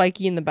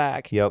spiky in the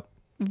back. Yep.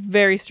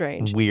 Very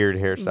strange. Weird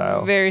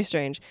hairstyle. Very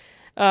strange.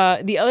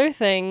 The other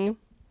thing,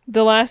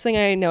 the last thing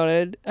I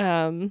noted,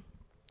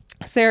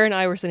 Sarah and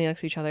I were sitting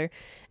next to each other,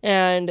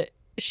 and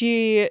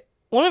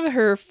one of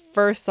her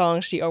first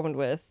songs she opened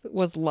with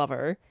was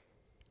Lover,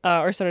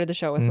 or started the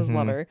show with was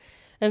Lover.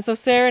 And so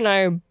Sarah and I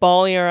are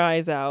bawling our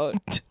eyes out.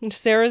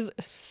 Sarah's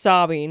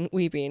sobbing,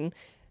 weeping.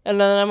 And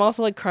then I'm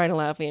also like crying and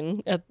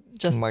laughing at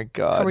just Oh my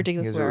God. how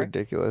ridiculous You guys we are are.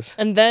 ridiculous.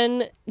 And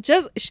then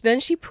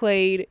she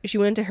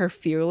went into her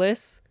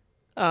Fearless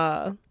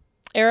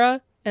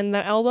era in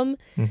that album.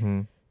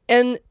 Mm-hmm.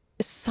 And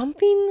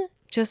something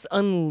just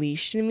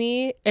unleashed in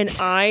me, and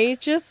I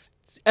just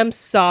am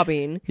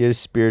sobbing. You had a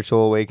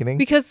spiritual awakening?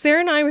 Because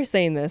Sarah and I were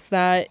saying this,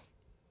 that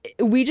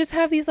we just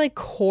have these like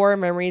core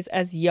memories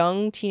as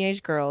young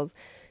teenage girls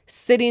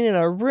sitting in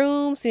a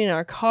room, sitting in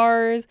our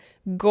cars,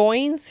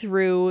 going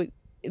through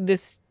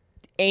this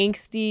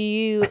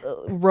angsty,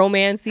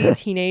 romancy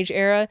teenage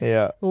era,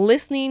 Yeah.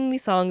 listening to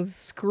these songs,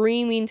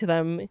 screaming to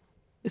them,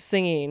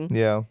 singing.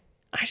 Yeah.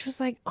 I was just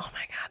like, oh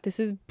my God, this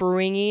is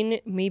bringing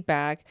me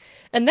back.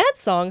 And that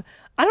song,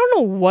 I don't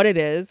know what it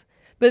is,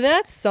 but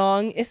that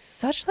song is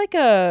such like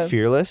a...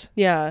 Fearless?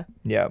 Yeah.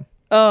 Yeah.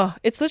 Oh,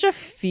 it's such a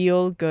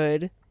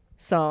feel-good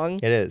song.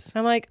 It is.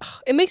 I'm like,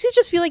 ugh, it makes you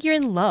just feel like you're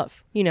in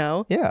love, you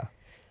know? Yeah.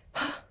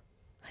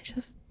 I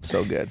just...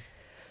 So good.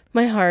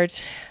 My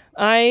heart.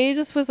 I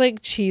just was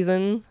like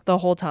cheesing the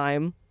whole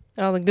time.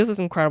 And I was like, this is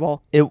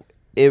incredible.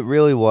 It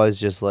really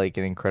was just like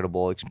an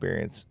incredible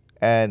experience.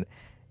 And,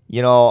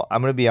 you know,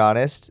 I'm going to be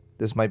honest.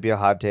 This might be a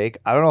hot take.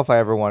 I don't know if I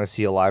ever want to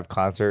see a live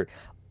concert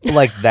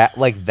like that.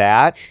 Like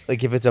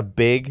if it's a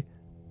big,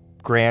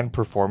 grand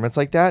performance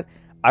like that.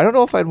 I don't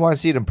know if I'd want to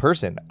see it in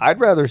person. I'd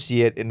rather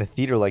see it in a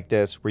theater like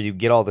this where you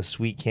get all the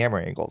sweet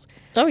camera angles.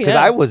 Oh, yeah. Because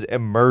I was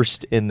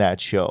immersed in that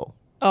show.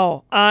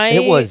 Oh,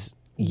 It was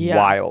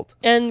wild.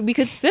 And we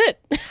could sit.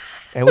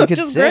 And we could which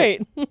is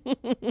sit.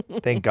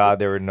 great. Thank God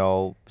there were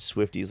no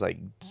Swifties like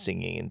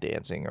singing and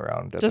dancing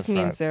around. Just the me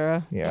and front.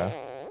 Sarah. Yeah.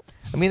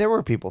 I mean, there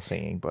were people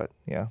singing, but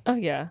yeah. Oh,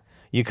 yeah.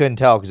 You couldn't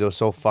tell because it was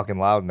so fucking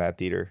loud in that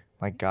theater.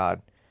 My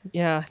God.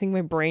 Yeah, I think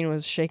my brain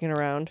was shaking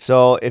around.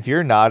 So if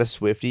you're not a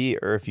Swiftie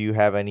or if you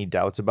have any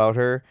doubts about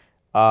her,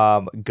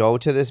 go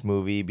to this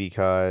movie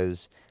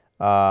because,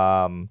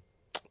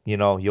 you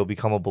know, you'll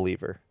become a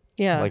believer.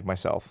 Yeah. Like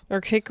myself.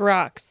 Or kick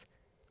rocks.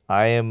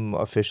 I am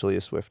officially a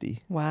Swiftie.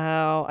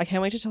 Wow. I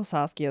can't wait to tell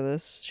Saskia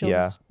this. She'll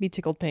just be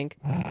tickled pink.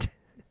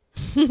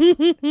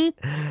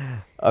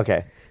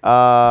 Okay.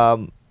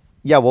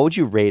 Yeah, what would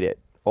you rate it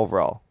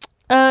overall?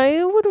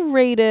 I would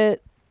rate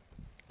it,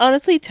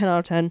 honestly, 10 out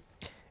of 10.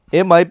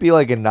 It might be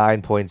like a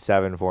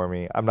 9.7 for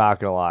me. I'm not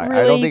gonna lie.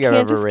 Really? I don't think You I've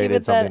can't ever just give rated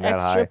it something that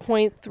that extra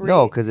high. 0.3.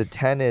 No, because a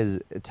 10 is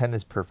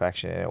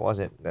perfection, and it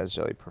wasn't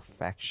necessarily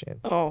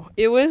perfection. Oh,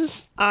 it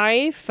was.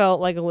 I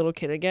felt like a little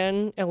kid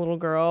again, a little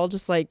girl,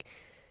 just like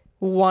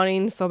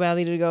wanting so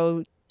badly to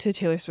go to a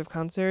Taylor Swift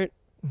concert.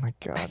 Oh my I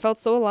God. felt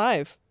so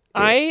alive.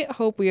 Yeah. I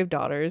hope we have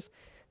daughters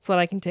so that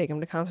I can take them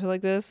to concerts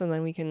like this, and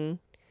then we can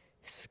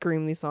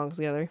scream these songs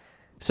together.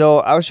 So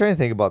I was trying to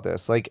think about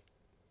this. Like,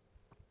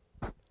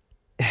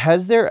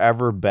 has there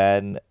ever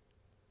been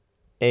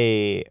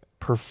a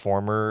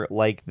performer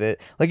like that?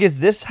 Like, is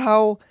this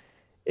how?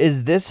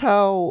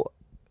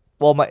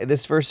 Well,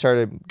 this first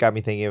got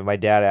me thinking of my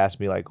dad asked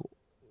me, like,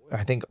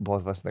 I think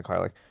both of us in the car,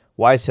 like,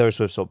 why is Taylor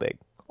Swift so big?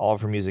 All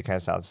of her music kind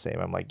of sounds the same.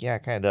 I'm like, yeah,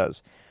 it kind of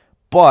does.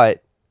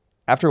 But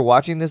after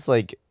watching this,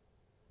 like,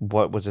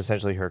 what was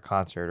essentially her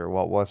concert, or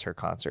what was her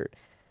concert,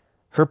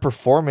 her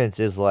performance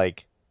is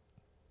like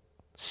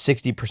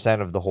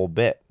 60% of the whole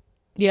bit.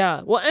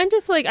 Yeah. Well, and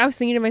just like I was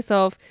thinking to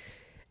myself,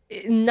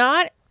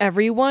 not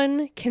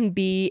everyone can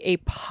be a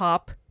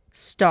pop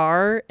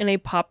star and a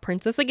pop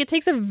princess. Like it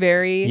takes a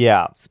very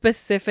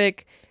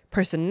specific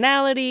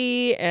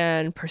personality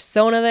and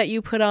persona that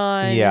you put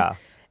on. Yeah.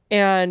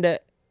 And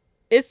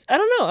it's, I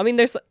don't know. I mean,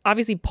 there's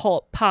obviously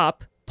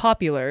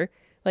popular.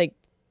 Like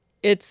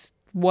it's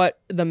what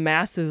the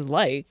masses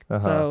like. Uh-huh.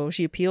 So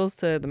she appeals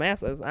to the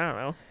masses. I don't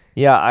know.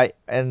 Yeah.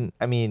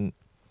 I mean,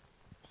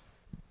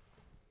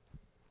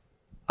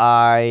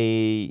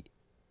 like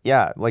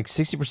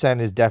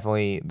 60% is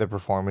definitely the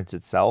performance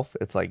itself.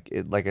 It's like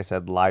like I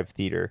said, live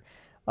theater.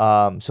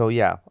 So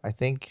yeah, I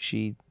think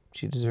she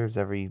deserves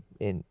every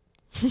inch.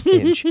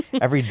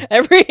 Every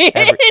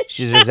inch.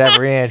 She deserves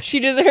every inch. She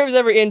deserves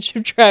every inch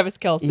of Travis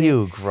Kelce.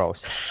 Ew,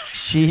 gross.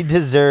 She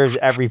deserves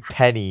every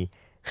penny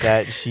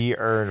that she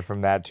earned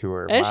from that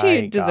tour. And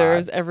she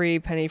deserves every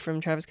penny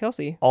from Travis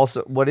Kelce.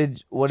 Also, what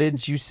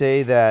did you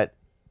say that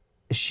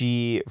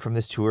she from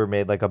this tour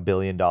made like $1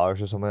 billion or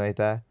something like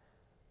that?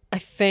 I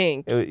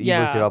think. You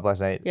looked it up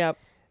last night. Yep.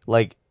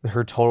 Like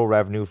her total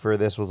revenue for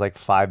this was like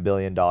 $5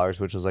 billion,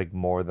 which was like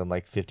more than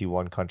like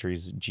 51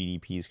 countries'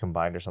 GDPs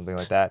combined or something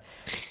like that.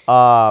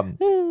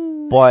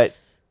 But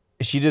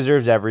she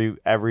deserves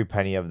every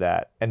penny of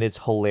that. And it's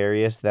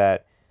hilarious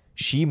that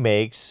she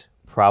makes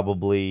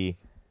probably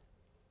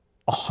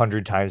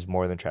 100 times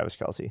more than Travis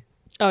Kelce.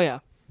 Oh yeah.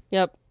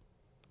 Yep.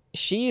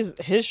 She's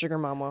his sugar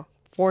mama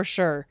for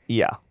sure.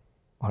 Yeah,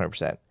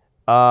 100%.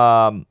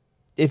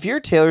 If you're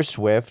Taylor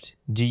Swift,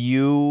 do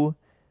you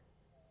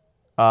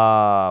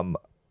targeting?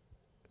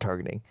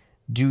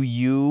 Do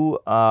you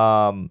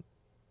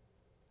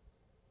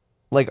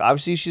like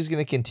obviously she's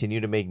gonna continue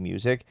to make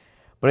music,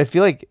 but I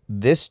feel like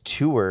this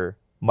tour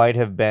might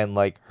have been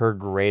like her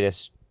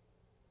greatest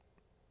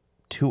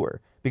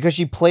tour because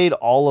she played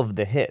all of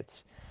the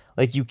hits.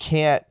 Like you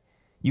can't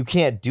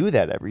do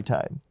that every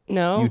time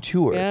No. you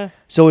tour. Yeah.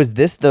 So is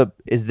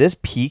this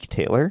peak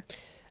Taylor?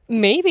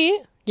 Maybe.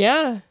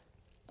 Yeah.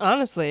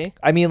 Honestly.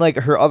 I mean, like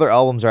her other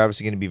albums are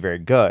obviously going to be very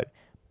good,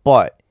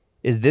 but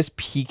is this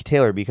peak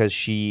Taylor because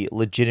she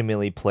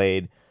legitimately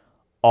played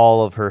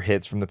all of her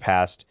hits from the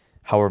past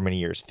however many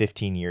years,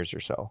 15 years or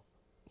so?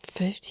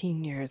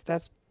 15 years.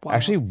 That's wild.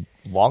 Actually, I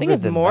think longer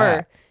it's than more.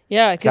 that.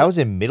 Yeah. 'Cause I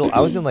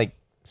was in like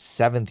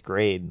 7th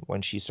grade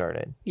when she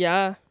started.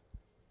 Yeah.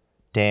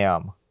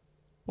 Damn.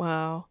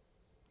 Wow.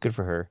 Good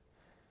for her.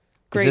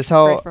 Great, Is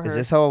great for her.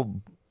 this how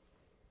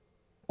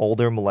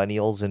older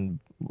millennials and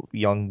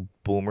young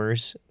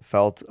boomers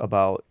felt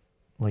about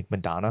like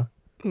Madonna?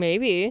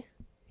 Maybe.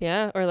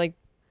 Yeah. Or like,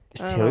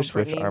 Is I don't Taylor know,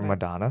 Swift Britney, our but-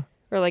 Madonna?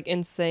 or like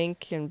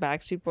NSYNC and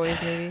Backstreet Boys,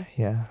 maybe.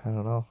 Yeah, I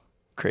don't know.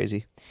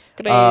 Crazy.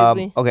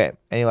 Crazy. Okay.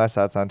 Any last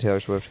thoughts on Taylor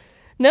Swift?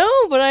 No,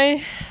 but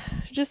I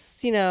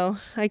just,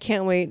 I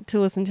can't wait to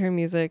listen to her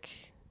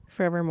music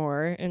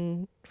forevermore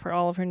and for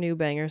all of her new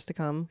bangers to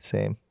come.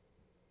 Same.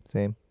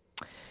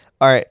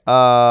 All right.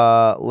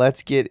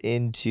 Let's get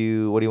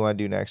into what do you want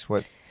to do next?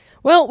 What?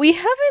 Well, we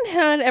haven't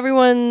had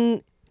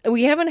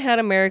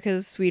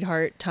America's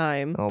Sweetheart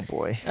time. Oh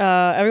boy.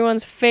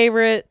 Everyone's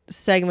favorite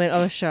segment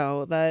of a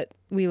show that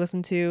we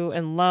listen to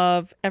and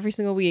love every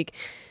single week.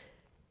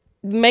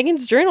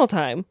 Megan's journal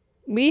time.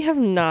 We have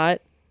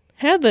not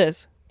had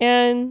this.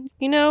 And,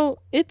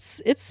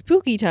 it's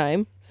spooky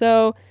time.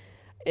 So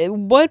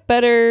what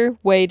better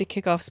way to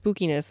kick off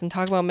spookiness than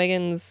talk about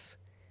Megan's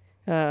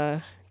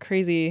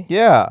crazy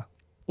Yeah.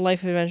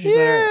 life adventures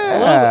that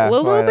are a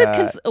little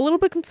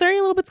bit concerning,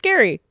 a little bit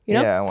scary,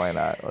 Yeah, why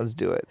not? Let's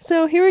do it.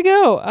 So here we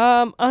go.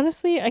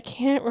 Honestly, I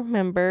can't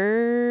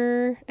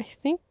remember. I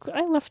think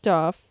I left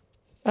off.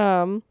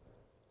 All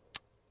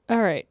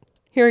right,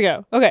 here we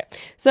go. Okay,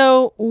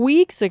 so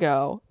weeks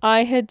ago,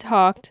 I had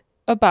talked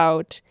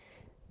about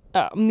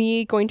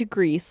me going to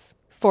Greece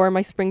for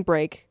my spring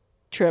break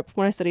trip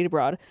when I studied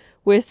abroad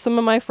with some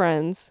of my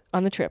friends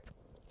on the trip.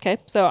 Okay,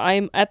 so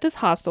I'm at this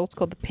hostel. It's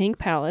called the Pink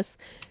Palace.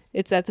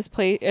 It's at this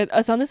place.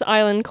 It's on this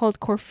island called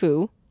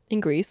Corfu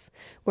in Greece.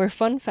 Where,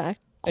 fun fact,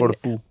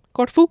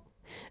 Corfu.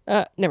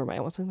 Never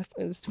mind.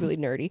 It's really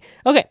nerdy.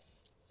 Okay.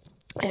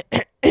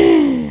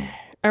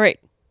 All right.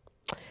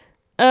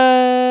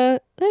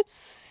 Let's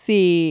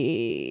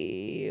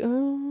see.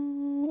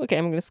 Okay,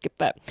 I'm gonna skip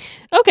that.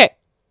 Okay.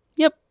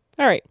 Yep.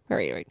 All right.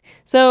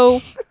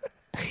 So.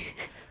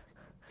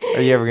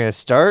 Are you ever gonna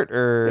start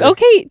or?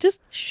 Okay,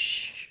 just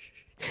shh.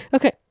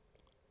 Okay.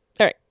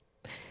 All right.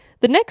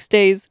 The next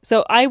days,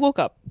 so I woke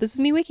up. This is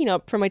me waking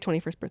up for my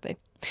 21st birthday.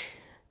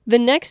 The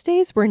next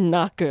days were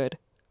not good.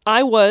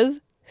 I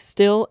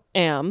still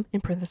am,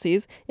 in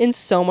parentheses, in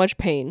so much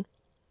pain.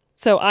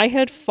 So I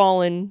had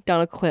fallen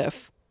down a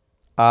cliff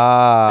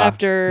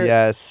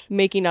after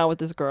making out with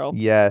this girl.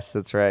 Yes,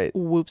 that's right.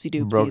 Whoopsie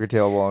doopsies. Broke your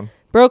tailbone.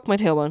 Broke my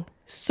tailbone.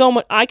 So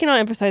much. I cannot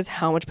emphasize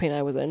how much pain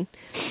I was in.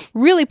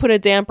 Really put a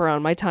damper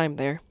on my time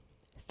there.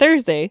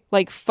 Thursday,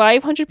 like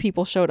 500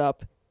 people showed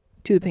up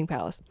to the Pink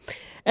Palace.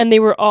 And they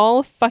were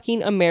all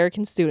fucking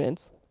American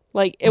students.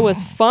 Like, it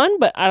was fun,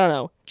 but I don't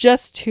know.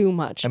 Just too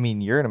much. I mean,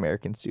 you're an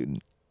American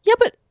student. Yeah,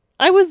 but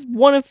I was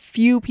one of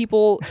few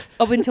people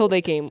up until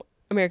they came.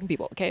 American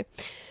people, okay?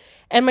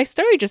 And my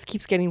story just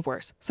keeps getting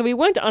worse. So we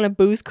went on a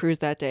booze cruise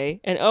that day,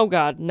 and oh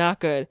god, not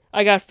good.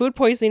 I got food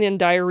poisoning and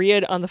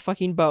diarrhea on the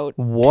fucking boat.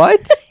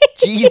 What?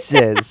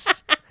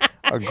 Jesus.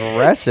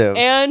 Aggressive.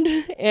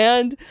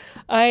 And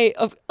I,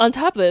 on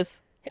top of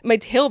this, my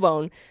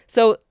tailbone.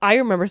 So I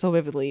remember so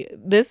vividly,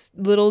 this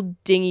little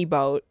dinghy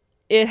boat,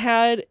 it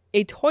had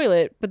a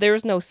toilet, but there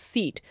was no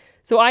seat.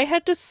 So I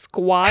had to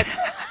squat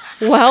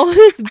while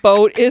this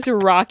boat is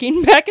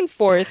rocking back and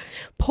forth,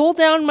 pull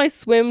down my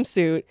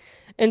swimsuit,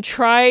 and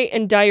try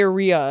and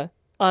diarrhea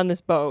on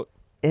this boat.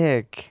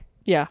 Ick.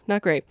 Yeah,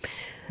 not great.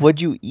 What'd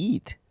you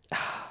eat?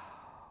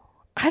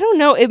 I don't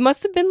know. It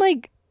must have been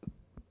like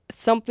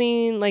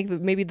something like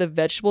maybe the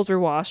vegetables were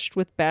washed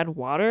with bad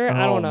water.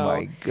 I don't know. Oh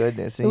my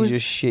goodness. And you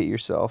just shit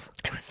yourself.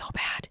 It was so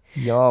bad.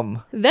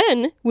 Yum.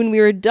 Then when we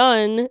were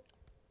done,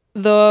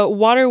 the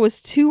water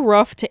was too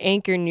rough to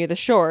anchor near the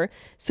shore,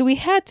 so we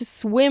had to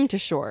swim to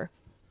shore.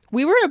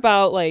 We were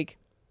about like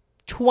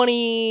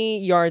 20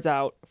 yards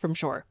out from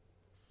shore.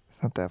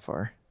 It's not that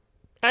far.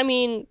 I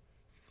mean,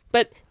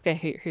 but okay,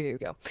 here we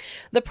go.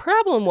 The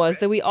problem was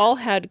that we all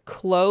had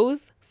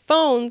clothes,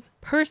 phones,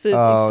 purses,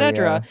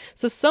 etc. Yeah.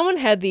 So someone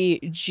had the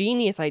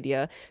genius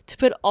idea to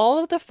put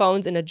all of the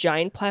phones in a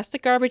giant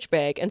plastic garbage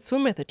bag and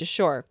swim with it to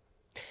shore.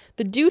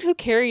 The dude who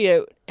carried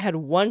it had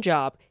one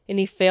job, and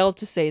he failed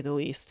to say the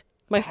least.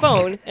 My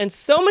phone and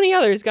so many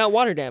others got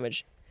water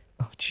damage.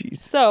 Oh, jeez.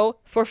 So,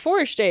 for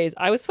 4-ish days,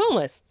 I was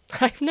phoneless.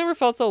 I've never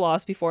felt so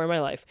lost before in my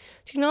life.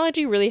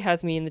 Technology really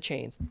has me in the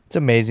chains. It's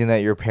amazing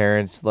that your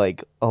parents,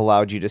 like,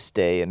 allowed you to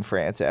stay in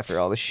France after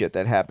all the shit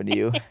that happened to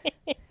you.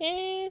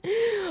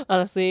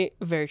 Honestly,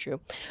 very true.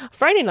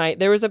 Friday night,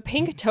 there was a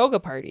pink toga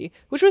party,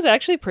 which was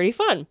actually pretty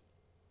fun.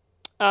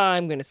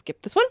 I'm going to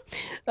skip this one.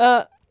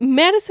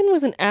 Madison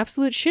was an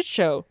absolute shit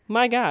show.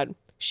 My God.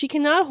 She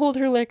cannot hold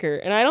her liquor,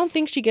 and I don't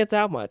think she gets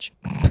out much.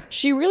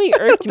 She really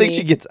irked me. I don't think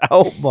she gets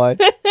out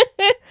much.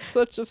 So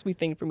that's just a sweet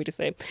thing for me to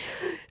say.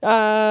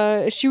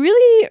 She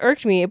really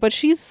irked me, but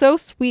she's so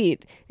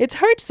sweet. It's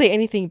hard to say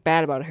anything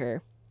bad about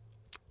her.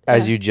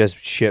 As you just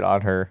shit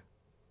on her.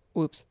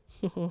 Whoops.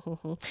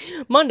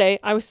 Monday,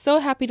 I was so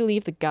happy to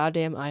leave the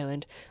goddamn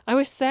island. I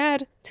was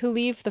sad to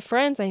leave the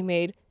friends I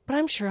made, but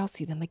I'm sure I'll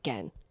see them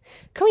again.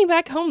 Coming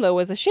back home, though,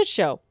 was a shit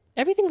show.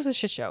 Everything was a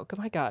shit show. Oh,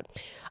 my God.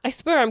 I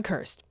swear I'm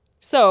cursed.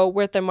 So,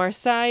 we're at the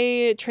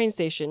Marseille train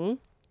station,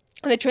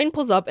 and the train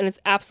pulls up, and it's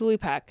absolutely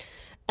packed.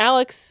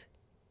 Alex,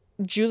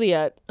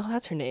 Juliet, oh,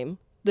 that's her name,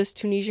 this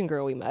Tunisian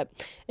girl we met,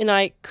 and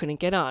I couldn't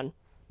get on.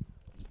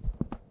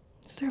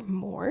 Is there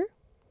more?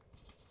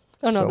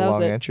 Oh, no, that was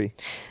it. Entry.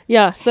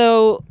 Yeah,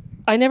 so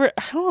I don't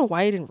know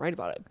why I didn't write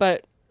about it,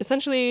 but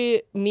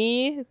essentially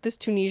me, this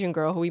Tunisian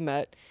girl who we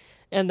met,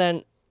 and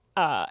then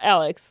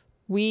Alex,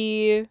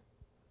 we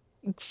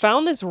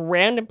found this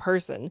random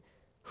person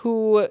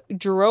who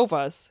drove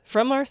us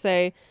from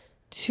Marseille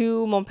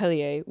to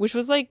Montpellier, which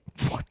was like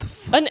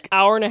an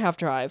hour and a half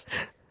drive.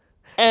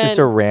 And just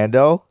a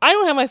rando? I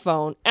don't have my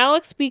phone.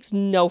 Alex speaks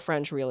no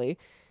French, really.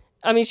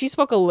 I mean, she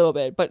spoke a little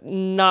bit, but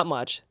not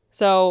much.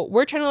 So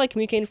we're trying to like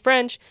communicate in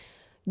French,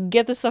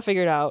 get this stuff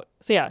figured out.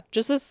 So yeah,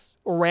 just this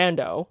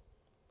rando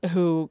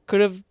who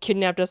could have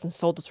kidnapped us and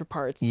sold us for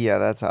parts. Yeah,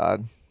 that's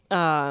odd.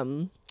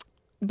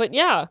 But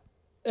yeah,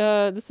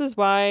 this is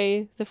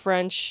why the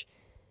French,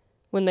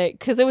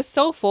 because it was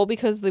so full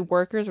because the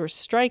workers were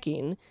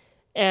striking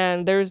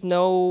and there's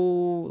no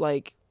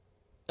like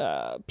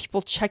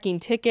people checking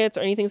tickets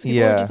or anything. So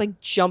people were just like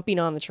jumping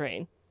on the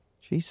train.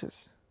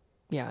 Jesus.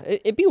 Yeah,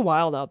 it'd be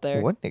wild out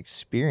there. What an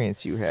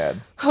experience you had.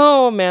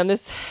 Oh man,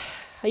 this,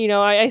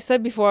 I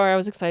said before I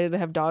was excited to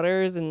have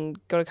daughters and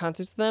go to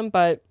concerts with them,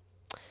 but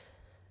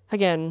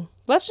again,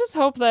 let's just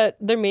hope that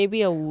there may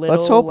be a little.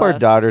 Let's hope our less,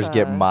 daughters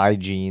get my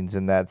genes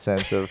in that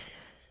sense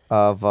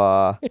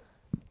of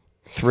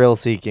thrill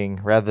seeking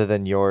rather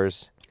than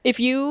yours. If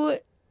you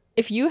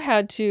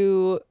had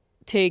to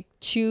take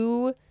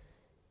two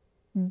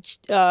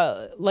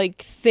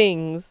like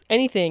things,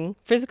 anything,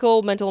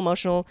 physical, mental,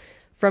 emotional,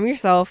 from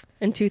yourself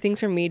and two things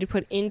from me to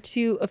put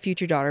into a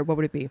future daughter, what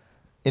would it be?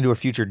 Into a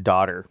future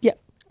daughter? Yeah.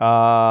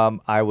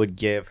 I would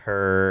give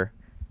her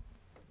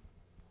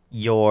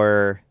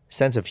your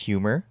sense of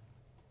humor.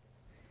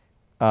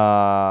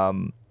 I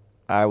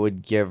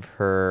would give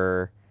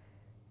her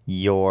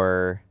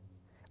your...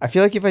 I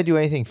feel like if I do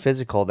anything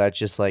physical, that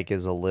just like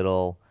is a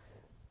little...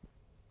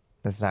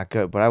 That's not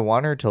good. But I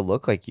want her to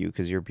look like you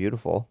because you're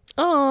beautiful.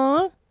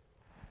 Aww.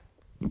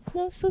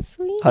 That's so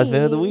sweet.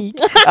 Husband of the week.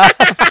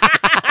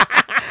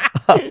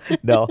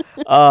 No.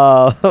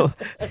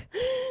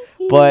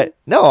 But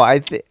no, I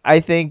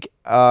think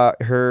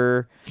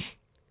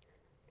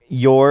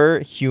your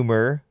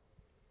humor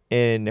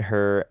in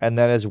her, and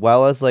then as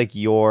well as like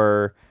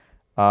your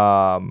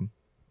so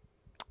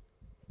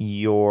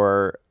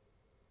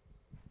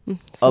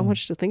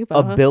much to think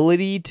about,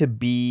 ability to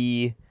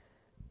be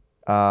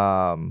what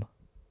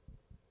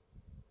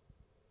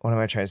am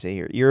I trying to say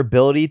here? Your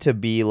ability to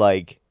be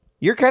like,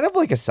 you're kind of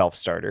like a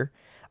self-starter.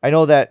 I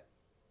know that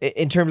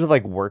in terms of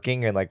like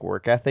working and like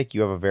work ethic, you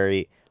have a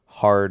very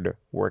hard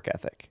work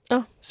ethic.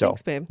 Oh, so,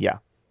 thanks, babe. Yeah,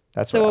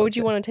 that's so. What would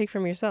you want to take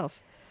from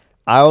yourself?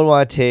 I would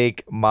want to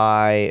take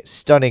my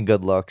stunning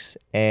good looks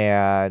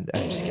and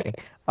I'm just kidding.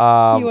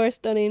 You are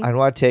stunning. I'd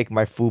want to take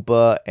my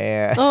fupa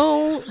and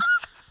oh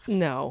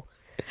no.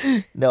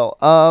 No.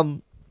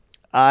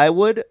 I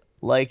would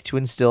like to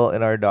instill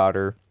in our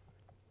daughter.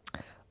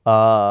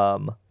 I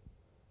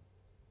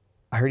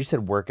already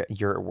said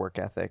your work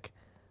ethic.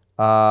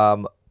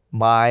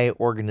 My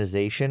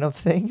organization of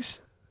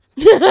things.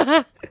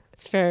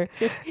 It's fair.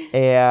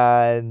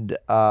 And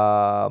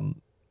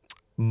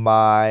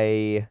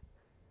my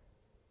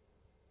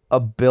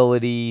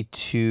ability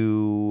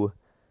to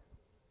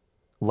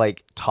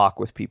like talk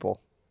with people.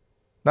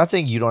 Not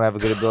saying you don't have a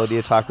good ability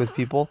to talk with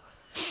people,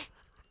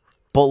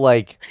 but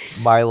like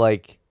my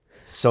like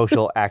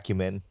social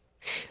acumen.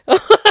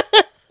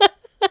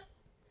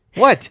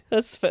 What?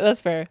 That's fair.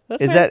 That's fair.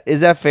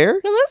 Is that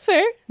fair? No, that's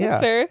fair. Yeah.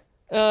 That's fair.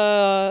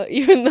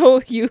 Even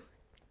though you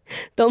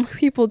don't look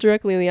people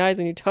directly in the eyes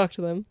when you talk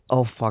to them.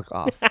 Oh, fuck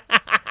off.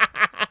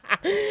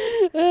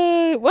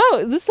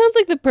 Wow, this sounds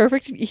like the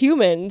perfect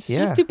human. It's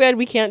just Yeah. too bad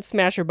we can't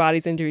smash our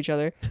bodies into each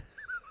other.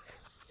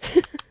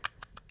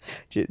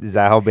 Is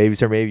that how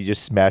babies are made? You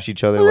just smash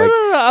each other No, like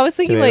no. I was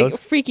thinking tomatoes?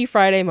 like Freaky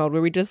Friday mode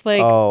where we just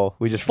like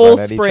we just full run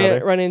at each sprint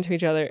other? run into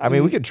each other. I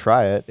mean, we could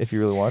try it if you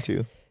really want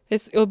to.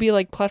 It'll be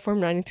like platform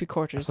 9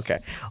 3/4. Okay,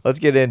 let's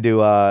get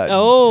into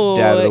Oh,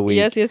 dad of the week.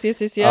 yes.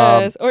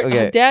 Or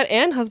okay. dad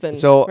and husband.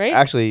 So right?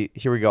 actually,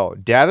 here we go.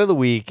 Dad of the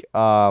week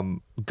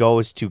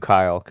goes to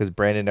Kyle because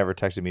Brandon never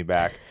texted me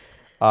back.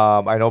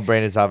 I know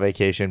Brandon's on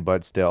vacation,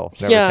 but still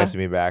never texted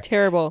me back.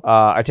 Terrible.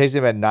 I texted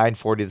him at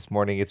 9:40 this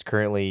morning. It's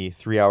currently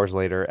 3 hours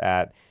later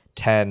at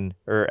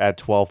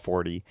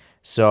 12:40.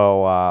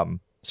 So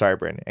sorry,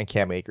 Brandon. And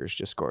Cam Akers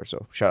just scored.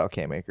 So shout out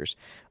Cam Akers.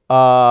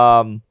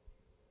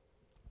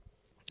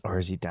 Or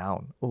is he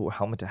down? Oh,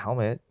 helmet to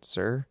helmet,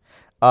 sir.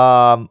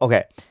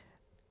 Okay.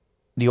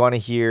 Do you want to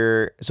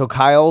hear? So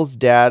Kyle's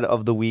dad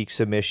of the week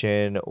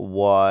submission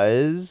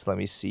was, let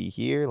me see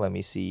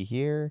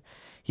here.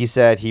 He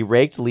said he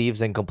raked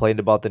leaves and complained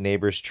about the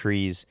neighbor's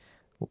trees,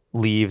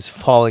 leaves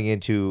falling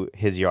into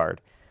his yard,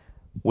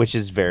 which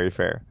is very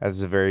fair.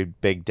 That's a very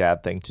big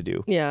dad thing to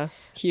do. Yeah,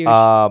 huge.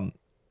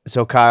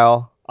 So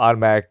Kyle,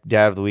 automatic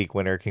dad of the week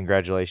winner.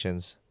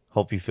 Congratulations.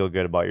 Hope you feel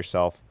good about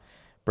yourself.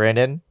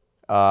 Brandon,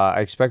 I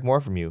expect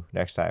more from you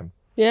next time.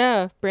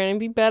 Yeah, Brandon,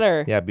 be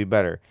better. Yeah, be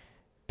better.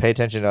 Pay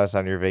attention to us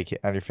on your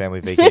family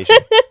vacation.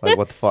 Like,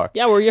 what the fuck?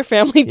 Yeah, we're your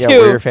family too. Yeah,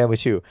 we're your family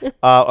too.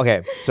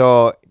 Okay,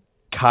 so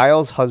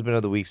Kyle's husband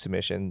of the week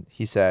submission,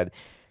 he said,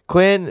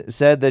 Quinn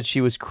said that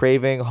she was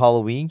craving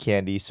Halloween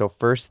candy, so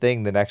first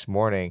thing the next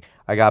morning,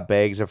 I got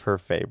bags of her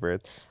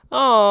favorites.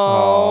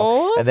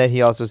 Aww. And then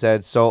he also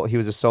said he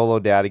was a solo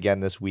dad again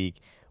this week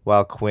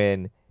while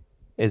Quinn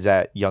is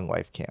at Young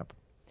Life Camp.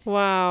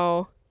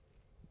 Wow,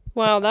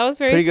 that was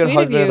very pretty good sweet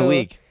husband of of you. the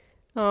week.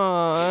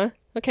 Aww.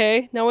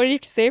 Okay, now what did you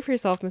have to say for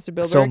yourself, Mr.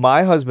 Bilberg? So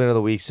my husband of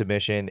the week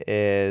submission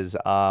is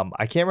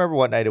I can't remember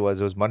what night it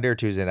was. It was Monday or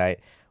Tuesday night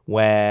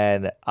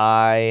when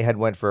I had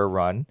went for a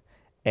run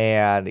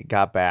and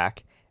got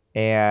back,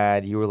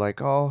 and you were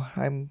like, "Oh,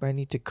 I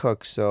need to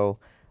cook, so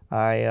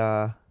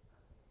I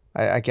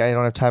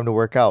don't have time to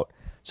work out."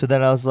 So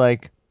then I was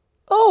like,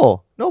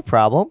 "Oh, no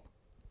problem.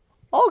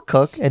 I'll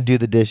cook and do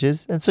the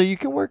dishes, and so you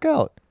can work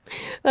out."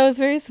 That was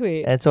very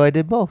sweet. And so I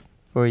did both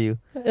for you.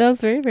 That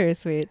was very, very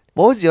sweet.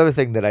 What was the other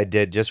thing that I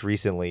did just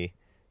recently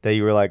that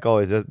you were like,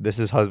 "Oh, this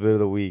is husband of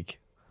the week"?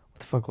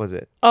 What the fuck was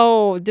it?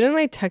 Oh, didn't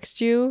I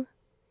text you?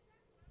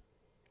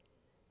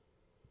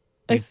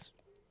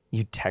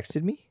 You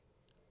texted me?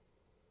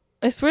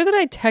 I swear that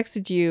I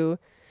texted you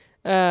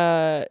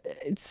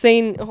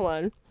saying, hold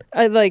on.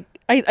 I think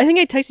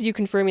I texted you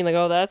confirming like,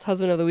 "Oh, that's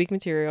husband of the week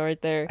material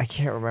right there." I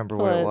can't remember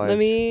Hold what on, it was. let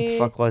me- What the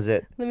fuck was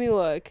it? Let me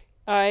look.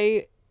 Oh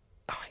my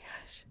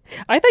gosh.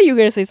 I thought you were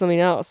going to say something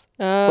else.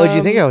 What did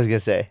you think I was going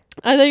to say?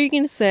 I thought you were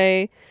going to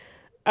say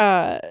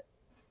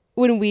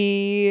when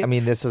we I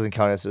mean, this doesn't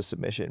count as a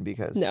submission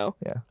because... No.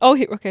 Yeah. Oh,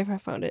 here, okay, I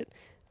found it.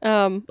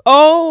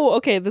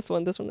 Okay, this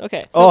one.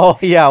 Okay. So, Oh,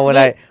 yeah,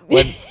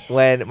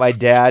 when my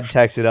dad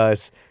texted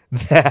us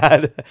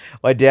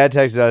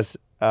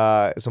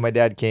so my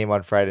dad came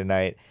on Friday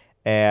night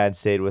and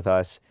stayed with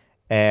us,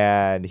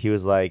 and he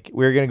was like,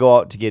 we were going to go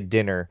out to get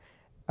dinner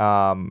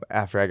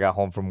after I got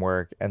home from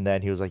work, and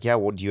then he was like, "Yeah,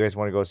 well, do you guys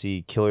want to go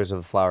see Killers of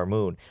the Flower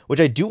Moon?" Which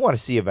I do want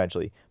to see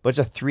eventually, but it's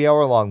a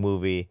 3-hour long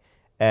movie,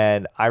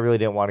 and I really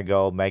didn't want to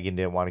go. Megan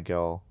didn't want to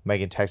go.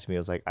 Megan texted me, I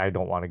was like, "I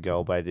don't want to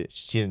go," but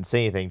she didn't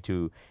say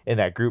anything in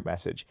that group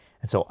message,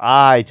 and so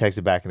I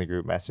texted back in the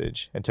group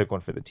message and took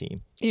one for the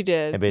team. You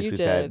did. And basically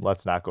you said, did.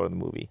 "Let's not go to the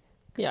movie."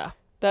 Yeah.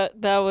 That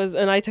was,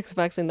 and I texted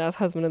back saying that's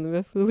husband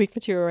of the week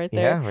material right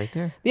there. Yeah, right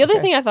there. The other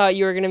thing I thought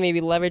you were going to maybe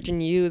leverage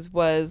and use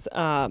was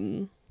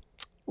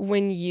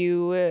when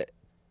you,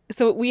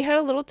 so we had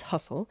a little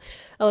tussle,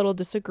 a little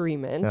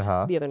disagreement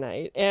the other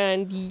night,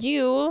 and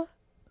you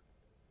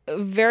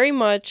very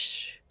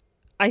much,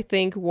 I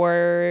think,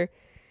 were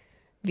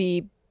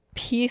the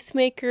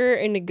peacemaker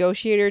and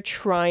negotiator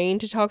trying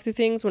to talk through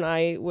things when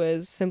I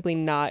was simply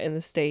not in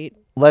the state.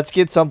 Let's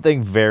get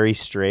something very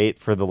straight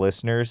for the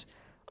listeners.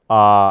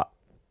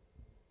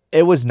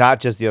 It was not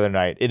just the other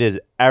night. It is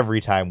every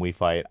time we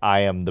fight.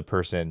 I am the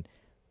person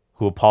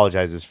who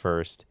apologizes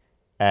first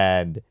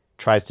and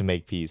tries to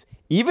make peace.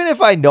 Even if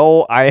I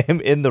know I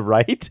am in the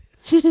right,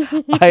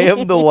 I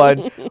am the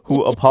one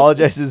who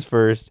apologizes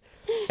first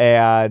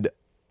and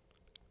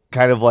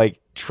kind of like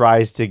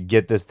tries to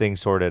get this thing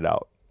sorted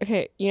out.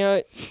 Okay,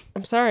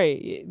 I'm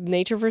sorry.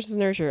 Nature versus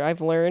nurture. I've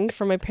learned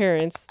from my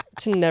parents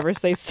to never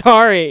say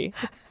sorry.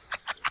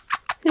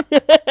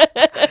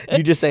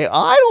 You just say,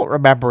 "I don't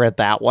remember it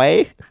that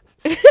way."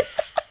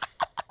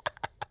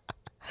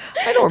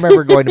 I don't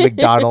remember going to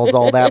McDonald's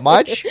all that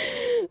much.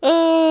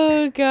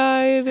 Oh,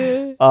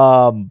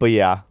 God. But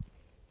yeah.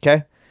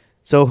 Okay.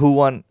 So who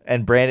won?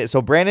 And Brandon.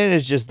 So Brandon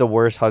is just the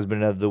worst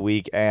husband of the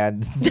week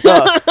and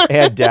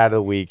and dad of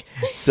the week.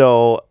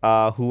 So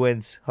who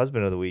wins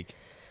husband of the week?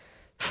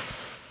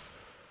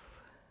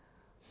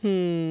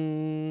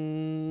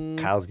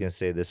 Kyle's gonna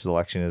say this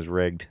election is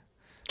rigged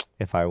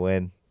if I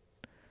win.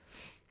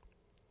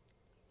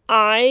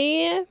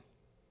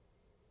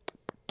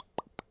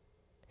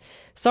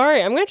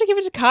 Sorry, I'm gonna have to give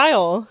it to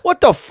Kyle.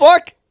 What the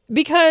fuck?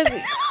 Because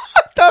I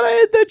thought I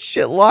had that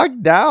shit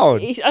locked down.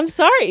 I'm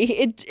sorry.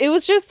 It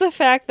was just the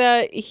fact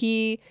that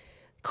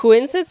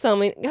Quinn said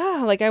something,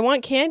 like, I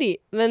want candy.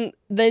 Then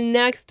the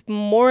next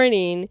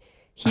morning,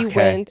 he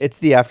went. It's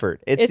the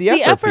effort. It's the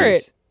effort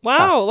piece.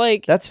 Wow,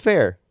 like that's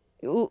fair.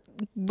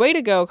 Way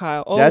to go,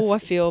 Kyle. I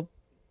feel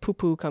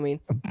poo-poo coming.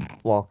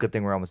 Well, good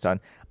thing we're almost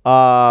done.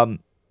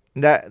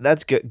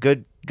 That's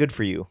good. Good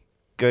for you.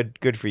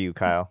 Good for you,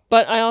 Kyle.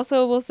 But I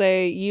also will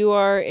say you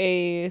are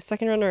a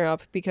second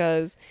runner-up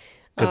because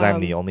I'm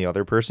the only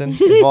other person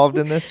involved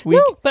in this week.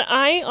 No, but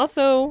I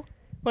also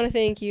want to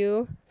thank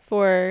you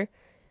for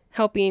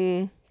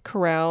helping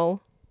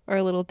corral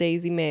our little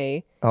Daisy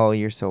May. Oh,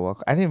 you're so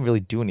welcome. I didn't really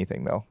do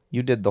anything though.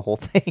 You did the whole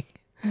thing.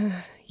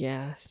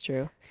 Yeah, it's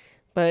true.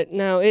 But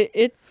no,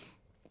 it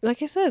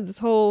like I said, this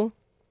whole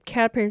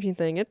cat parenting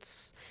thing,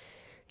 it's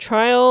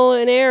trial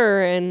and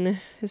error, and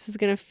this is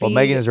gonna feed. What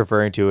Megan is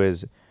referring to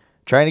is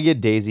trying to get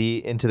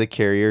Daisy into the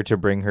carrier to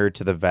bring her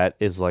to the vet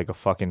is like a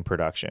fucking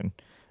production.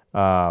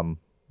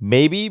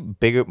 Maybe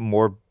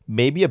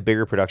a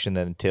bigger production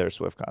than a Taylor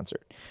Swift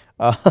concert.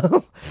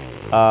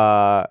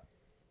 But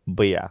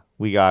yeah,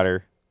 we got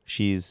her.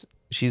 She's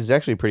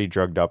actually pretty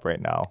drugged up right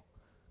now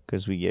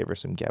because we gave her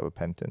some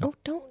gabapentin. Oh,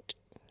 don't!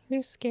 You're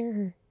gonna scare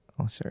her.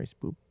 Oh, sorry,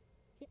 Spoop.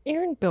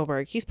 Aaron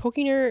Bilberg, he's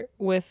poking her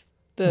with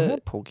the. I'm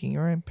not poking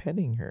her. I'm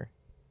petting her.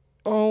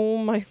 Oh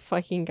my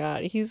fucking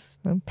god! He's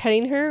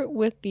petting her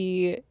with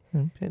the.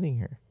 I'm petting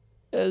her.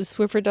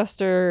 Swiffer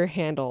Duster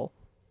handle.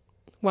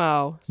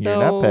 Wow. So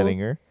you're not petting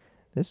her.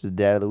 This is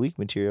Dad of the Week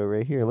material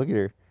right here. Look at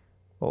her.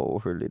 Oh,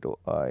 her little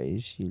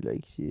eyes. She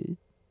likes it.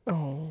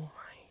 Oh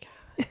my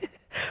god.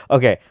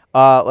 Okay.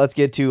 Let's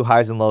get to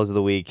highs and lows of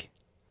the week.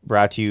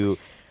 Brought to you.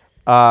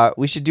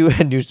 We should do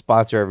a new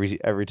sponsor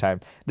every time.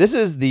 This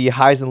is the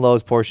highs and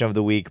lows portion of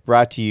the week,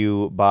 brought to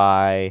you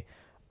by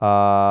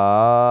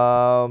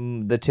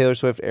the Taylor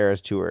Swift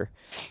Eras Tour.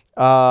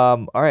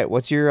 All right,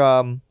 what's your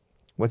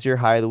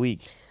high of the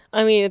week?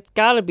 I mean, it's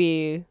got to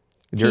be.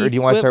 Do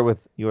you want to start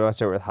with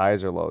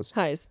highs or lows?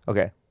 Highs.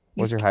 Okay.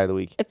 What's your high of the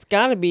week? It's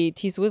got to be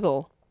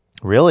T-Swizzle.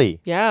 Really?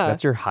 Yeah.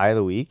 That's your high of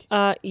the week?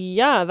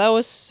 Yeah, that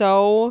was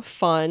so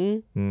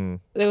fun.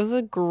 It was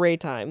a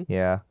great time.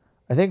 Yeah.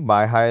 I think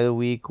my high of the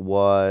week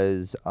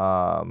was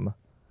honestly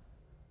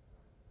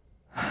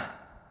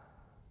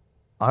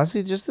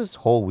just this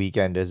whole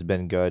weekend has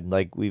been good.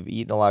 Like we've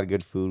eaten a lot of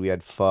good food. We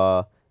had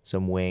pho,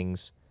 some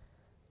wings.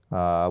 We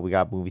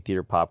got movie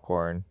theater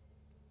popcorn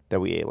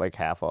that we ate like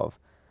half of.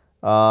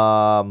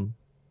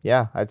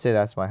 Yeah, I'd say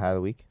that's my high of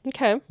the week.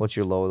 Okay. What's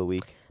your low of the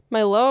week?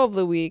 My low of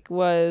the week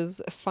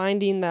was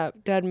finding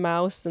that dead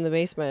mouse in the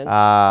basement.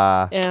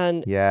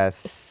 And yes,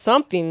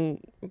 something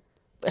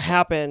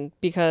happened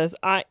because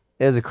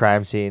it was a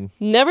crime scene.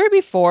 Never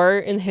before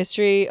in the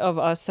history of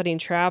us setting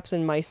traps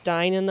and mice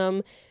dying in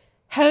them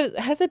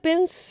has it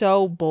been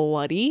so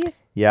bloody.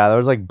 Yeah, there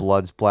was like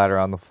blood splatter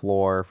on the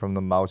floor from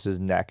the mouse's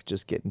neck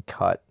just getting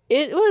cut.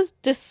 It was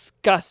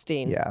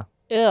disgusting. Yeah.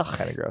 Ugh.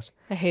 Kind of gross.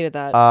 I hated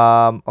that.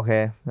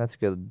 Okay, that's a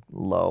good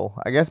low.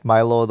 I guess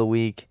my low of the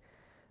week,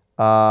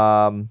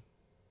 maybe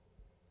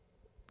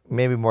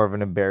more of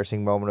an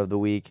embarrassing moment of the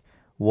week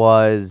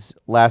was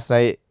last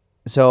night.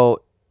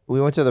 So we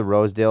went to the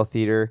Rosedale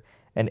Theater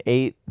and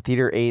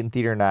Theater 8 and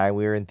Theater 9.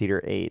 We were in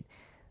Theater 8.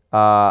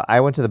 I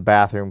went to the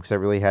bathroom because I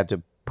really had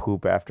to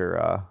poop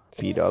after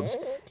B-dubs.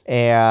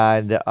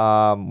 And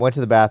went to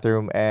the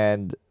bathroom,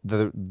 and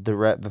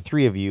the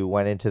three of you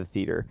went into the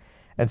theater.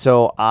 And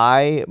so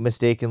I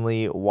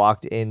mistakenly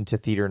walked into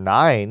Theater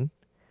 9,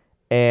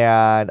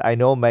 and I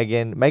know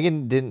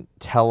Megan didn't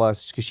tell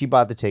us, because she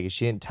bought the tickets.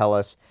 She didn't tell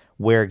us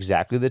where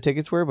exactly the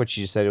tickets were, but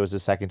she just said it was the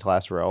second to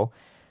last row.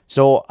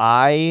 So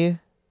so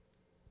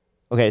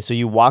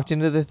you walked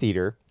into the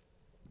theater,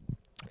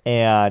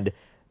 and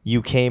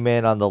you came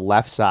in on the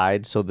left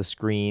side, so the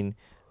screen,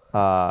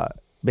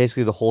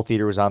 basically the whole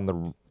theater was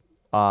to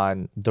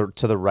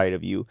the right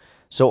of you.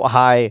 So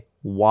I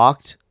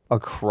walked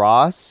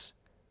across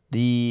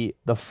the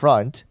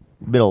front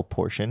middle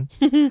portion,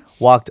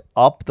 walked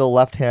up the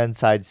left-hand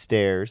side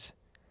stairs,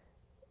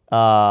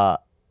 and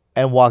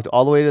walked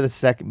all the way to the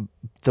second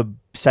to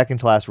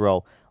last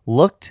row.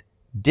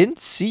 Didn't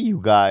see you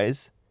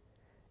guys,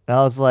 and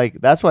I was like,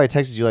 that's why I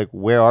texted you like,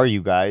 where are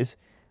you guys?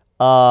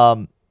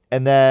 And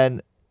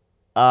then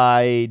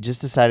I just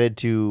decided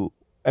to,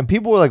 and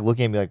people were like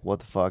looking at me like, what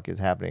the fuck is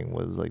happening?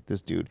 Was like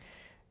this dude,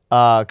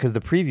 because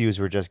the previews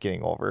were just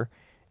getting over.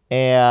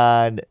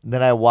 And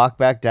then I walked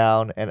back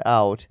down and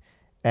out,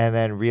 and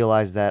then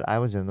realized that I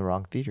was in the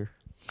wrong theater.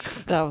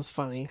 That was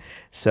funny.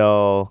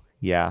 So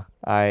yeah,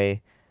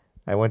 I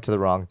went to the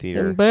wrong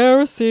theater.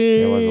 Embarrassing.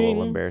 It was a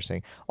little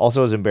embarrassing.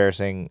 Also, it was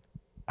embarrassing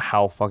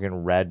how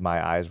fucking red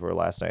my eyes were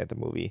last night at the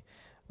movie.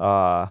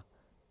 My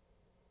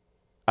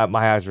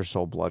eyes were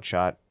so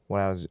bloodshot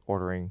when I was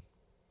ordering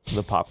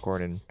the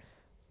popcorn and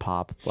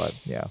pop. But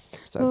yeah,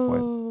 that's that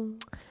point. All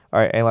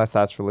right, any last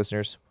thoughts for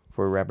listeners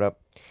before we wrap it up?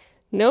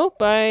 Nope,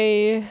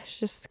 I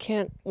just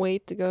can't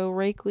wait to go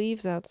rake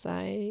leaves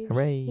outside.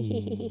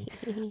 Hooray.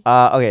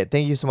 Okay,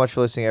 thank you so much for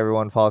listening,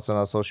 everyone. Follow us on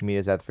our social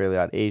medias at The Fairly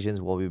Odd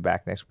Asians. We'll be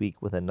back next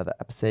week with another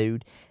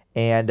episode.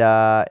 And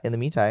in the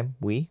meantime,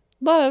 we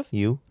love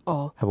you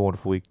all. Have a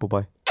wonderful week.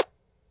 Bye-bye.